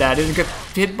hitbox in there. Didn't get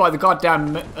hit by the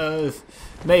goddamn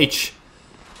mage.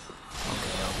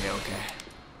 Okay.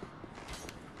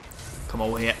 Come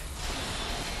over here.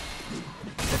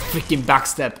 That freaking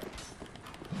backstep.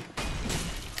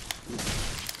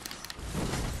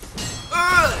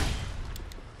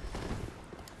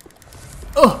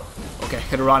 Oh! Okay,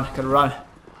 gotta run.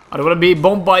 I don't wanna be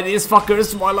bombed by these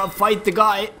fuckers while I fight the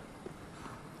guy.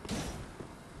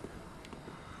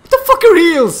 The fucker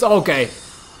heals! Okay.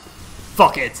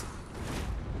 Fuck it.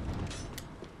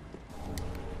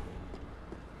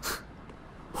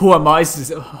 Who am I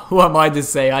to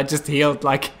say? I just healed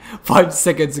like 5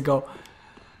 seconds ago.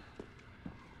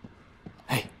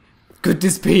 Hey, could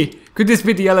this be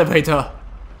the elevator?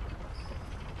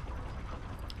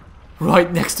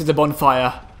 Right next to the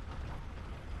bonfire.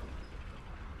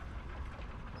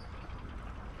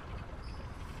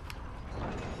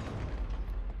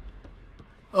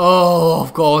 Oh,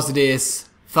 of course it is.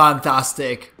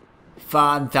 Fantastic.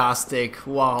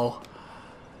 Wow.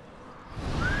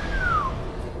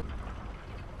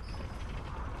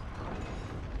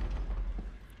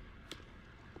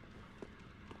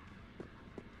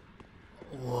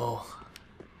 Whoa.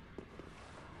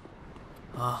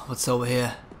 What's over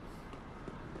here?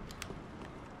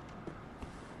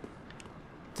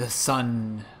 The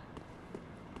sun.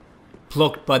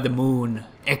 Blocked by the moon.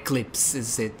 Eclipse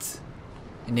is it?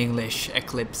 In English,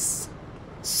 eclipse.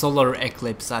 Solar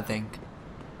eclipse, I think.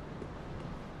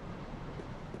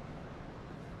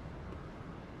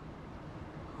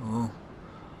 Oh.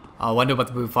 I wonder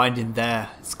what we'll find in there.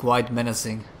 It's quite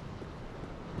menacing.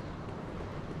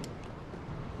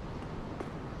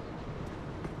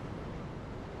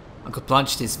 I could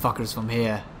plunge these fuckers from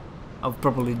here. I'll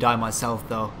probably die myself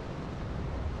though.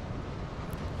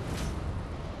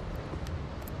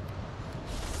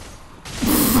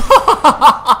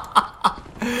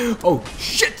 Oh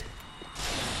shit!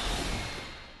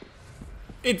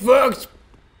 It worked!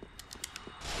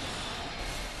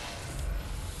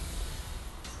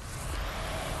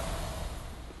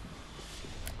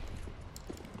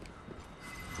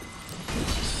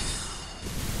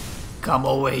 Come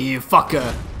over here, you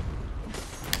fucker!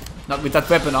 Not with that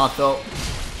weapon out though.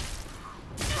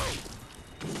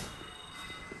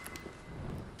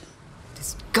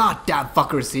 These goddamn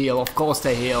fuckers heal, of course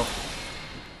they heal.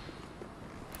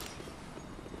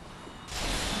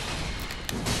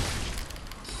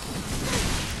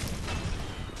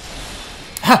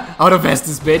 Out of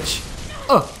Estes, bitch.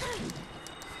 Oh.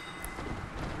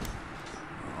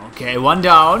 Okay, one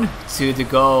down. 2 to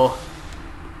go.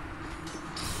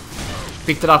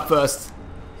 Picked it up first.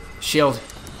 Shield.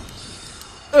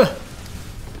 Oh!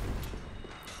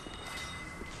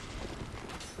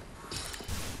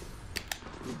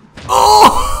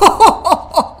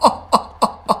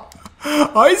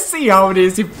 I see how it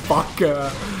is, you fucker.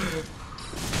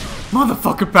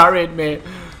 Motherfucker parried me.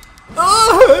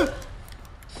 Oh!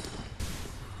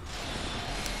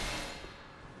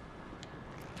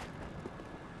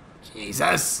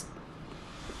 Jesus.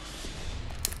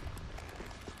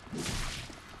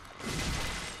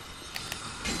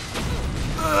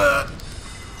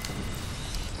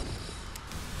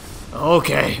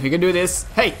 Okay, we can do this.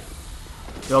 Hey!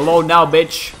 You're alone now,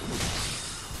 bitch.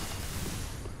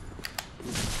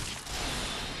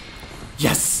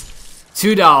 Yes!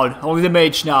 2 down. Only the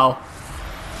mage now.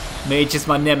 Mage is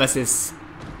my nemesis.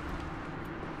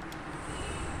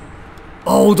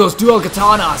 Oh, those dual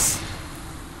katanas!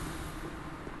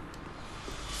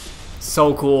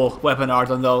 So cool, weapon art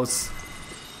on those.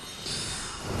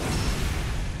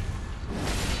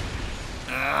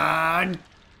 And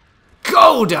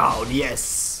go down,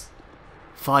 yes!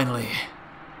 Finally.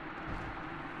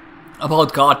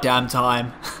 About goddamn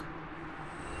time.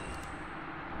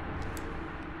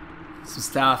 Some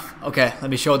stuff. Okay, let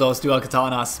me show those dual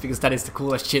katanas, because that is the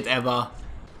coolest shit ever.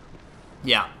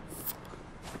 Yeah.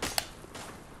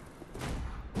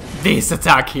 This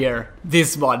attack here.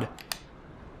 This one.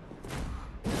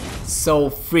 So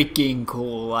freaking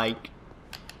cool, like.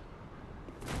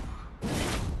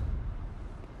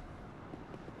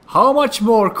 How much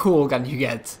more cool can you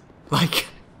get? Like,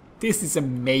 this is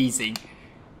amazing.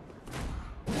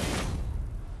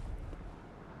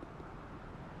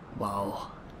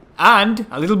 Wow. And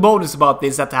a little bonus about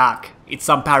this attack. It's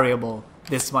unparryable.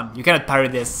 This one. You cannot parry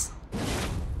this.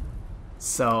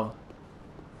 So.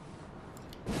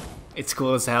 It's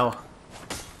cool as hell.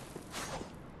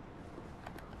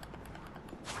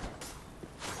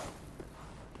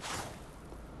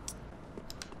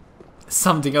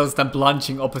 Something else than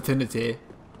plunging opportunity.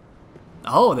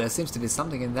 Oh, there seems to be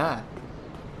something in there.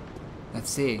 Let's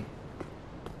see.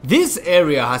 This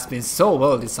area has been so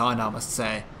well designed, I must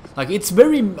say. Like, it's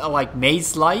very, like,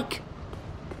 maze-like.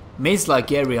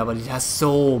 Maze-like area, but it has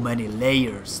so many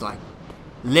layers. Like,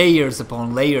 layers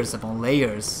upon layers upon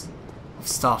layers of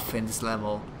stuff in this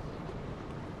level.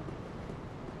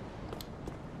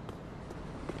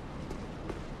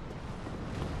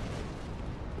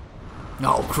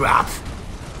 Oh, crap.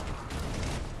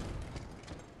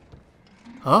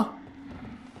 Huh?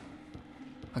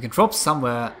 I can drop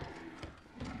somewhere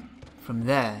from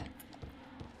there.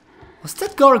 Was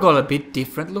that gargoyle a bit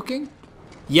different looking?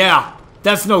 Yeah,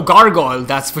 that's no gargoyle,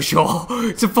 that's for sure.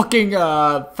 It's a fucking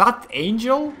fat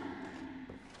angel?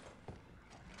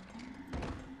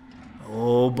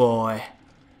 Oh boy.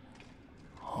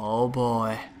 Oh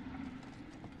boy.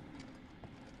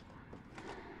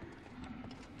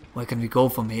 Where can we go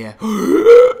from here?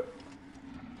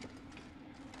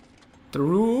 The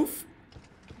roof?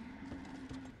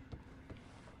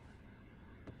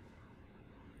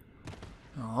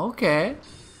 Okay.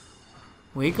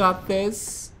 We got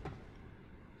this.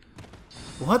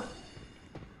 What?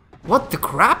 What the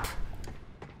crap?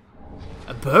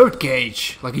 A bird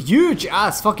cage. Like a huge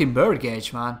ass fucking bird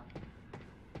cage, man.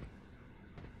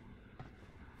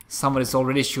 Someone is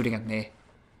already shooting at me.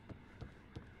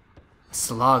 A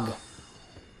slug.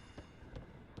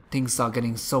 Things are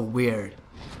getting so weird.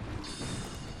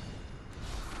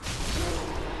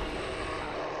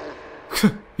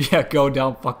 Yeah, go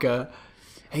down, fucker.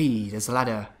 Hey, there's a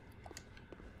ladder.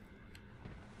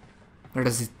 Where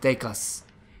does it take us?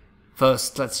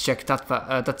 First, let's check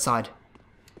that side.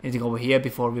 Anything over here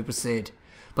before we proceed.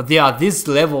 But yeah, this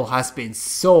level has been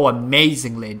so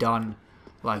amazingly done.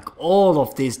 Like, all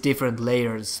of these different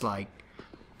layers, like,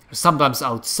 sometimes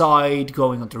outside,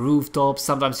 going on the rooftops,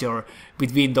 sometimes you're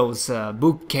between those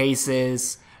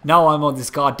bookcases. Now I'm on this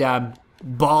goddamn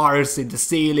bars in the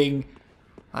ceiling.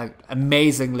 Like,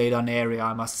 amazingly done area,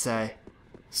 I must say.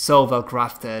 So well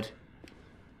crafted.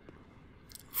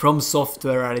 From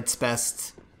Software at its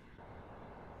best.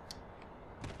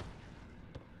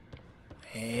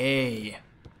 Hey.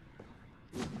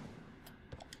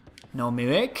 No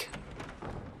mimic.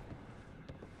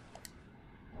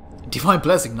 Divine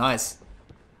Blessing, nice.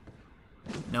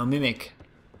 No mimic.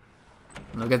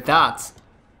 Look at that.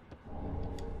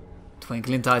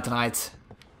 Twinkling Titanite.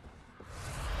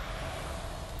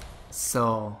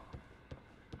 So,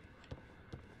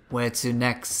 where to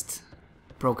next?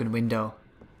 Broken window.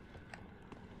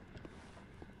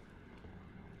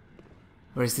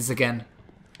 Where is this again?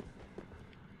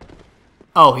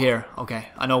 Oh, here. Okay,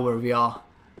 I know where we are.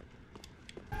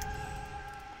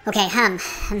 Okay, we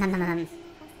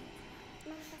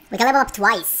can level up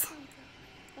twice.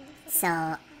 So,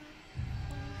 I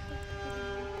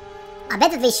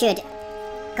bet that we should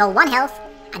go 1 health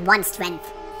and 1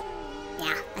 strength.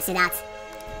 Yeah, I see that.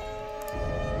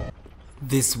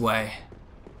 This way.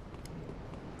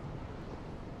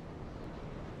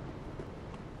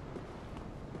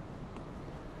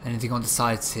 Anything on the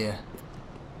sides here?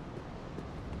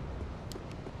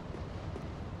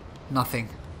 Nothing.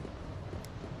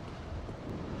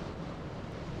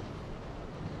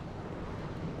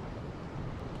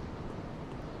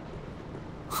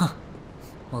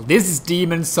 Well, this is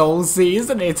Demon Soulsy,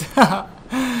 isn't it?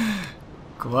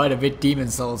 Quite a bit Demon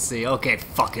Soulsy. Okay,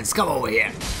 fuckers, come over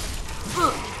here.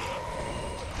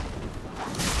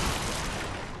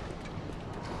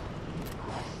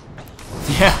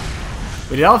 Yeah,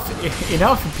 with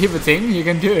enough pivoting, you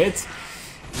can do it.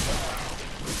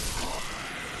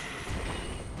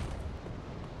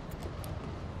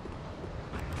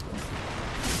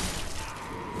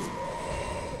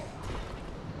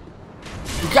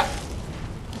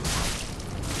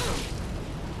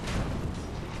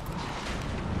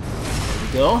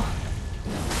 go.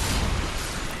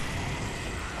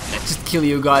 Let's just kill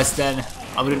you guys then.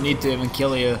 I wouldn't need to even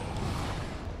kill you.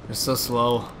 You're so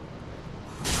slow.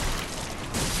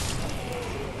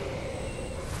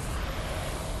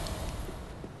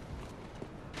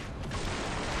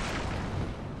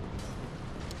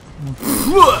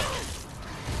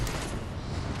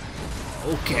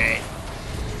 Okay.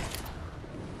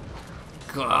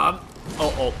 Come.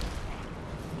 Oh, oh.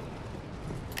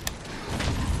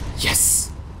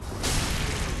 Yes!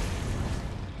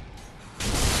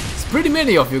 It's pretty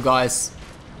many of you guys.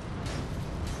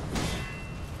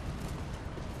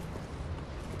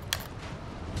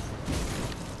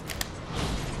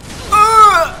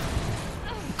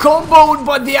 Comboed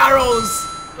by the arrows!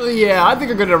 Oh, yeah, I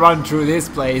think I'm gonna run through this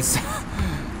place.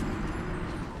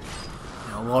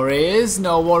 No worries,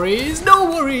 no worries, no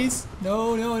worries!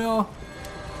 No, no, no.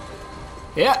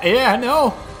 Yeah,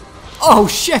 no. Oh,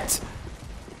 shit!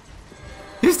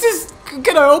 Is this...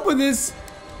 Can I open this?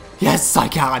 Yes, I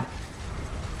can.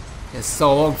 Yes,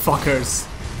 so long, fuckers.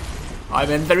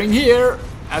 I'm entering here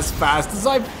as fast as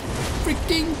I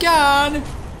freaking can.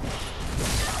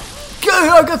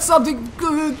 I got something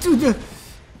to the...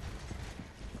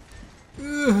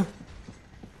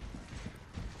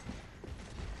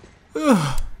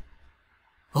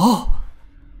 Oh!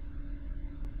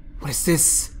 What is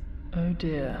this? Oh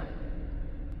dear.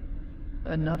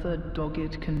 Another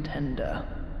dogged contender.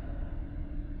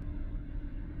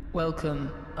 Welcome,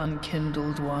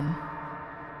 unkindled one,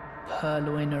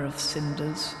 purloiner of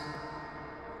cinders.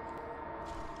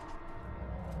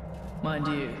 Mind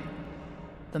you,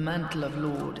 the mantle of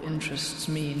Lord interests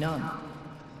me none.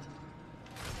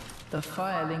 The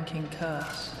fire-linking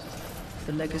curse,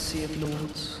 the legacy of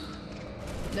lords,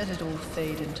 let it all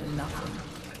fade into nothing.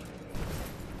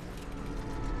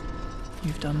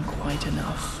 You've done quite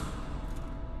enough.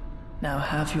 Now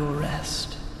have your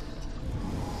rest.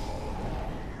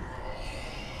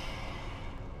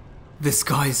 This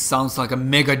guy sounds like a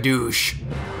mega douche.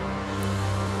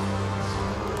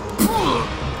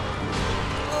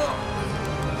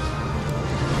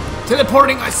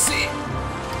 Teleporting, I see.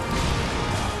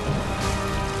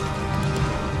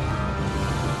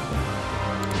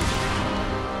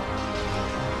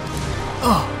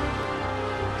 Oh.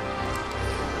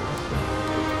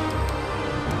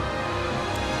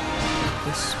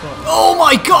 This spot. Oh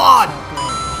my god!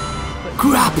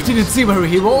 Crap, didn't see where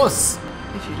he was.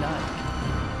 If you like.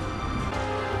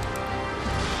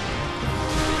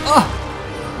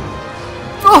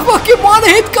 Oh, fucking one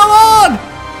hit, come on!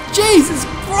 Jesus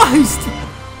Christ!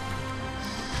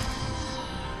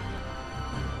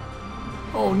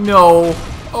 Oh no.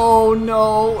 Oh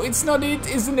no, it's not it,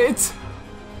 isn't it?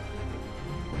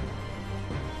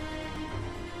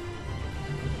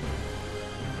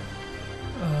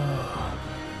 Oh,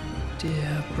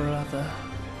 dear brother.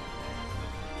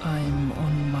 I'm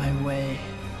on my way.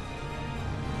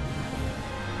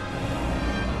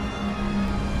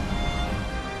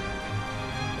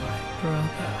 My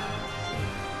brother.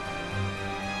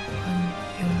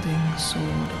 Unyielding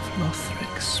sword of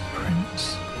Lothric's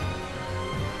prince.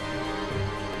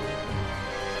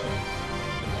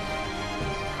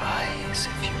 Rise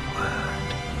if you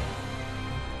would.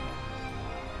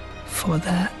 For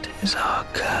that is our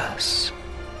curse.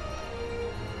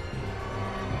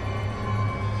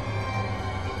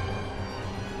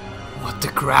 What the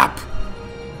crap?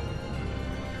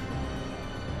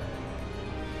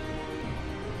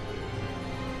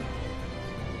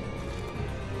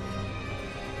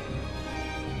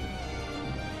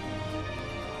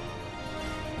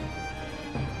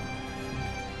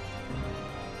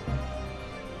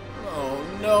 Oh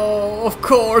no, of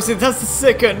course it has a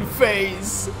second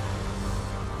phase.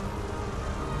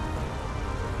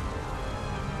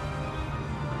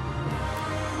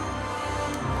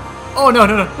 Oh no,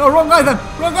 no, no, no, wrong item!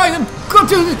 Wrong item! Go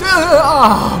to the...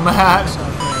 Oh man!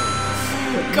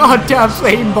 Goddamn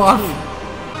flame buff!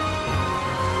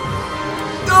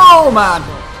 Oh man!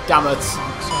 Damn it!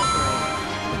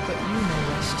 But you may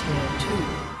rest here too.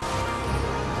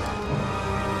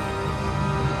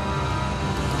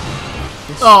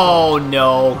 Oh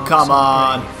no, come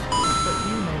on! But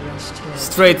you may rest here.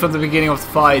 Straight from the beginning of the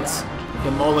fight.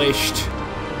 Demolished.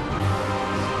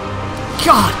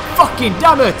 God fucking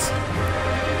damn it!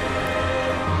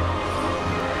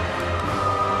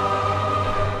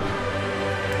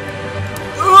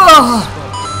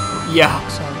 Yeah,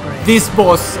 this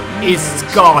boss is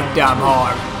goddamn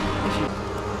hard.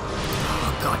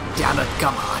 Oh, god damn it,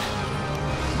 come on.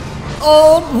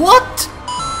 Oh, what?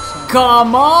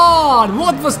 Come on!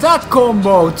 What was that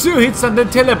combo? 2 hits and then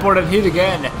teleport and hit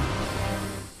again.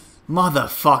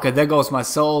 Motherfucker, there goes my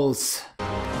souls.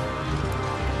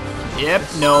 Yep,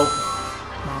 no.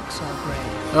 Marks our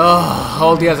grave. Oh,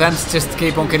 all the attempts just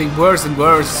keep on getting worse and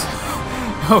worse.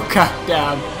 Oh god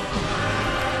damn.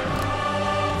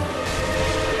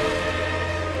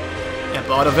 Yep,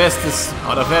 out of Estus,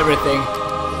 out of everything.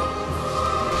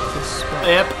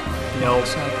 Yep, no.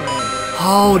 Marks our grave.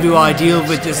 How do I deal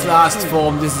with this last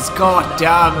form? This is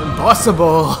goddamn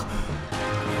impossible.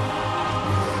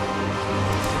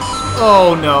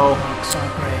 Oh no. Marks our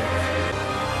grave.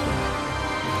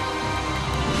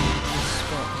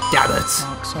 Damn it.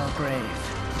 Marks our grave.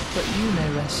 But you may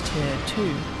rest here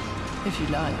too, if you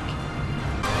like.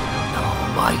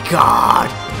 Oh my god.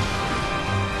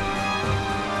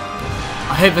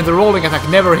 I hate when the rolling attack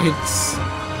never hits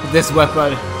this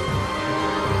weapon.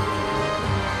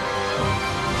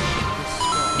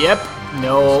 Yep,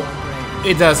 no.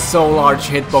 It has so large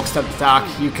hitbox that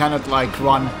attack, you cannot like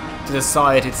run to the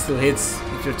side, it still hits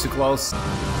if you're too close.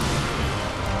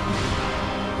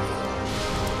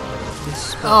 This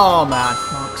spot Oh man.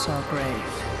 marks our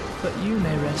grave, but you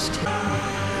may rest here.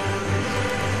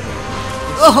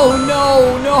 Oh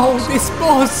no, no, this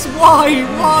boss, why?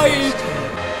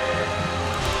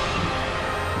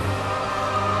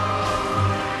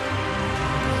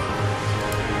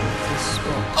 This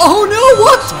spot Oh no,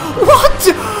 what?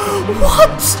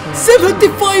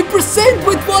 75%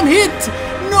 with one hit?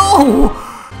 No!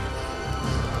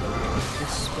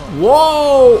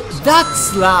 Whoa,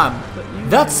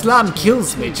 that slam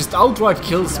kills me, just outright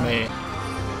kills me.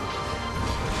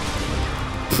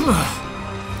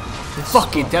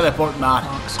 Fucking teleport, man.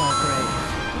 marks our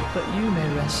grave, but you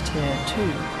may rest here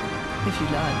too, if you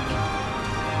like.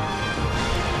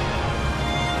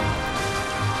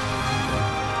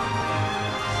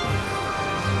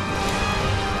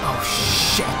 Oh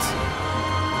shit.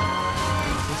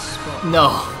 This spot No.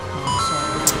 marks our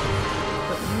grave,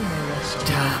 but you may rest here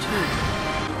Damn. too.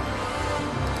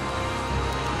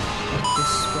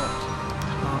 This spot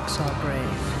marks our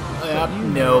grave, Yep, but you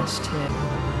may no. rest here.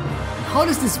 How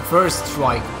does this first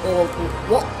strike all...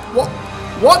 What?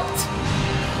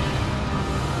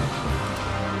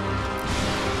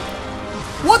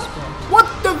 What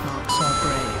the... Marks our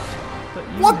grave, but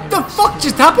you may What the rest fuck here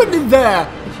just happened in there?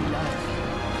 if you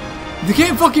like. The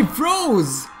game fucking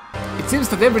froze! It seems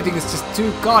that everything is just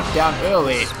too goddamn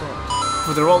early Spot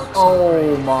for the roll.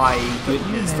 Oh my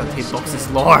goodness, that hitbox is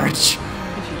large.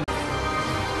 if you like.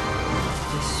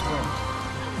 This spot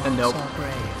And nope. marks our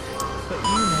grave, but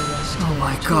you may rest Oh here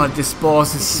my too. god, this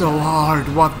boss is so hard.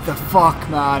 What the fuck,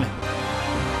 man?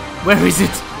 Where is it?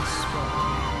 This spot,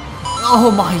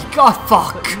 Oh my god,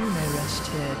 but fuck! you may rest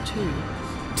here too.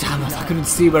 Damn it, I couldn't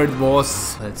see where it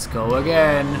was. Let's go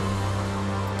again.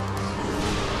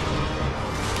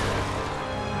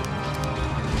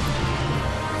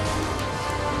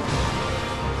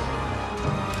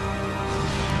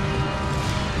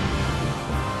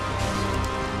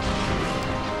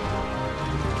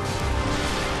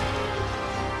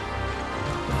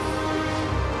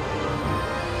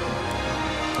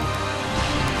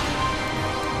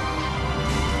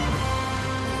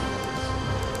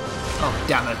 Oh,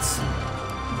 damn it.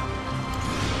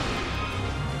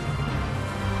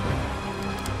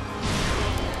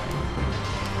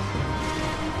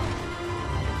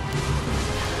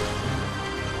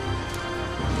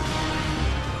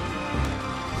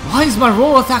 Why is my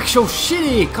roll attack so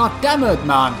shitty? God damn it,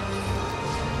 man.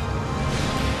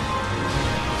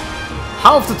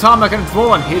 Half the time I can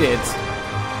throw and hit it.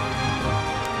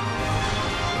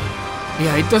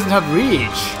 Yeah, it doesn't have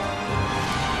reach.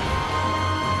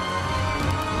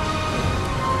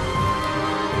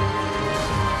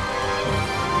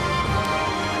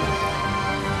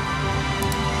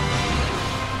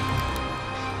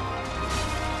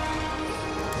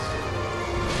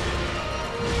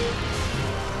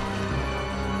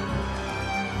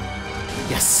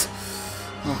 Yes.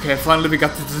 Okay, finally we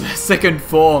got to the second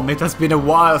form. It has been a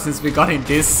while since we got in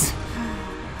this.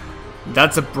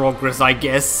 That's a progress, I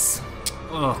guess.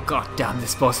 Oh god damn,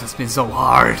 this boss has been so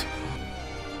hard.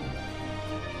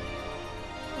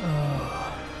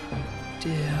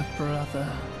 Dear brother,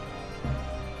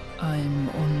 I'm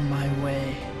on my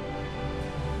way.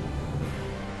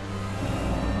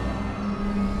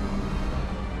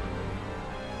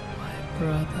 My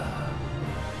brother,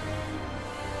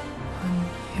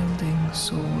 unyielding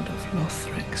sword of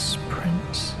Lothric's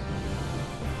prince.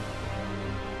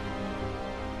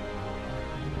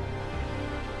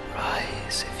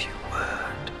 Rise if you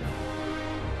would,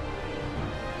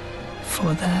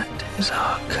 for that is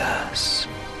our curse.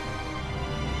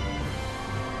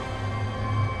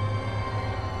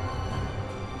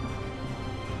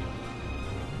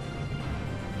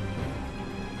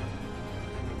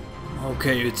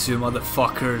 Okay, you two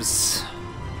motherfuckers.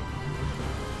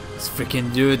 Let's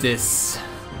freaking do this.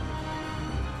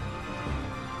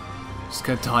 Just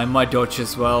gonna time my dodge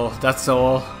as well. That's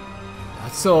all.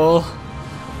 That's all.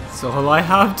 That's all I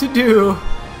have to do.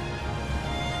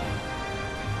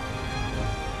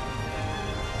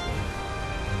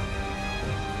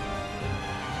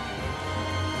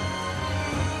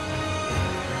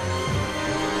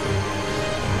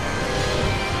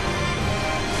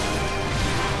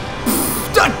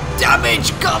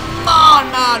 Damage, come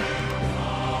on, man!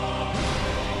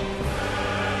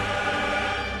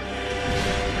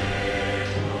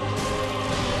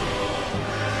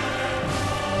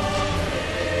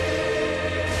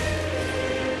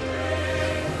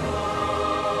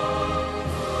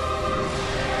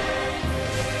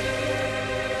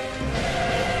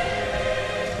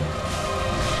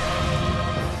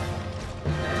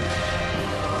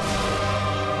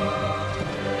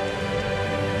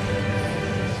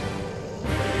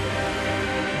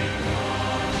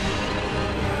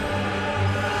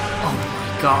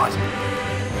 God.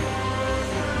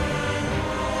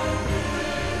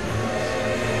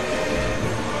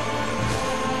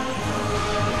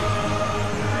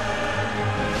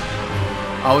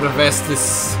 Out of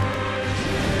Estus.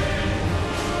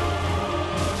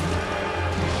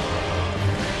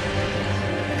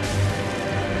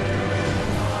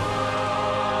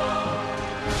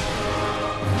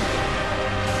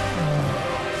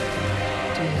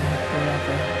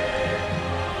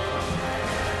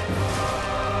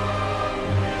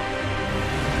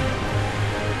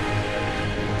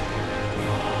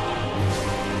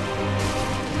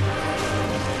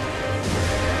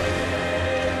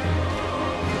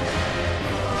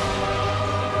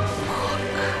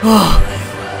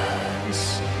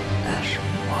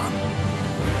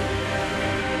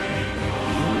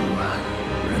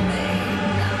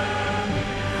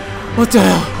 What the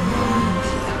hell?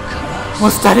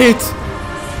 Was that it?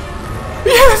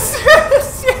 Yes!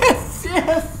 Yes!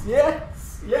 Yes! Yes!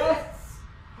 Yes! Yes!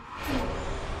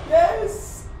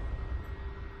 Yes!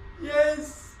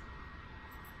 Yes!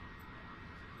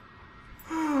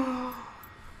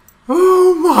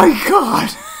 Oh my god!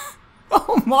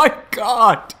 Oh my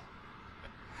god!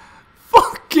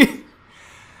 Fucking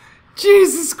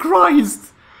Jesus Christ!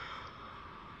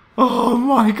 Oh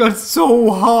my god,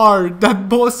 so hard! That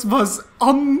boss was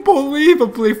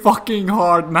unbelievably fucking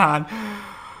hard, man!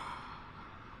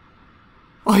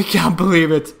 I can't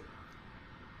believe it!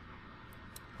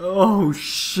 Oh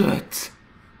shit!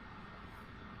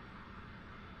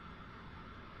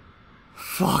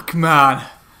 Fuck, man!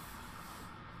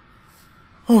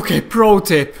 Okay, pro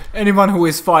tip. Anyone who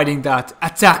is fighting that,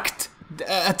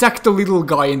 attack the little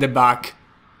guy in the back.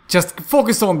 Just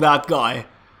focus on that guy.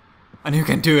 And you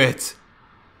can do it.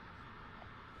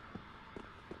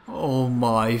 Oh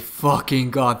my fucking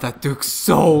god, that took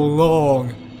so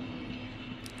long.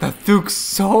 That took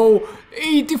so...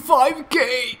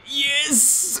 85k,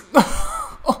 yes!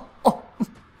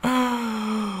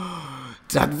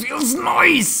 That feels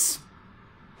nice!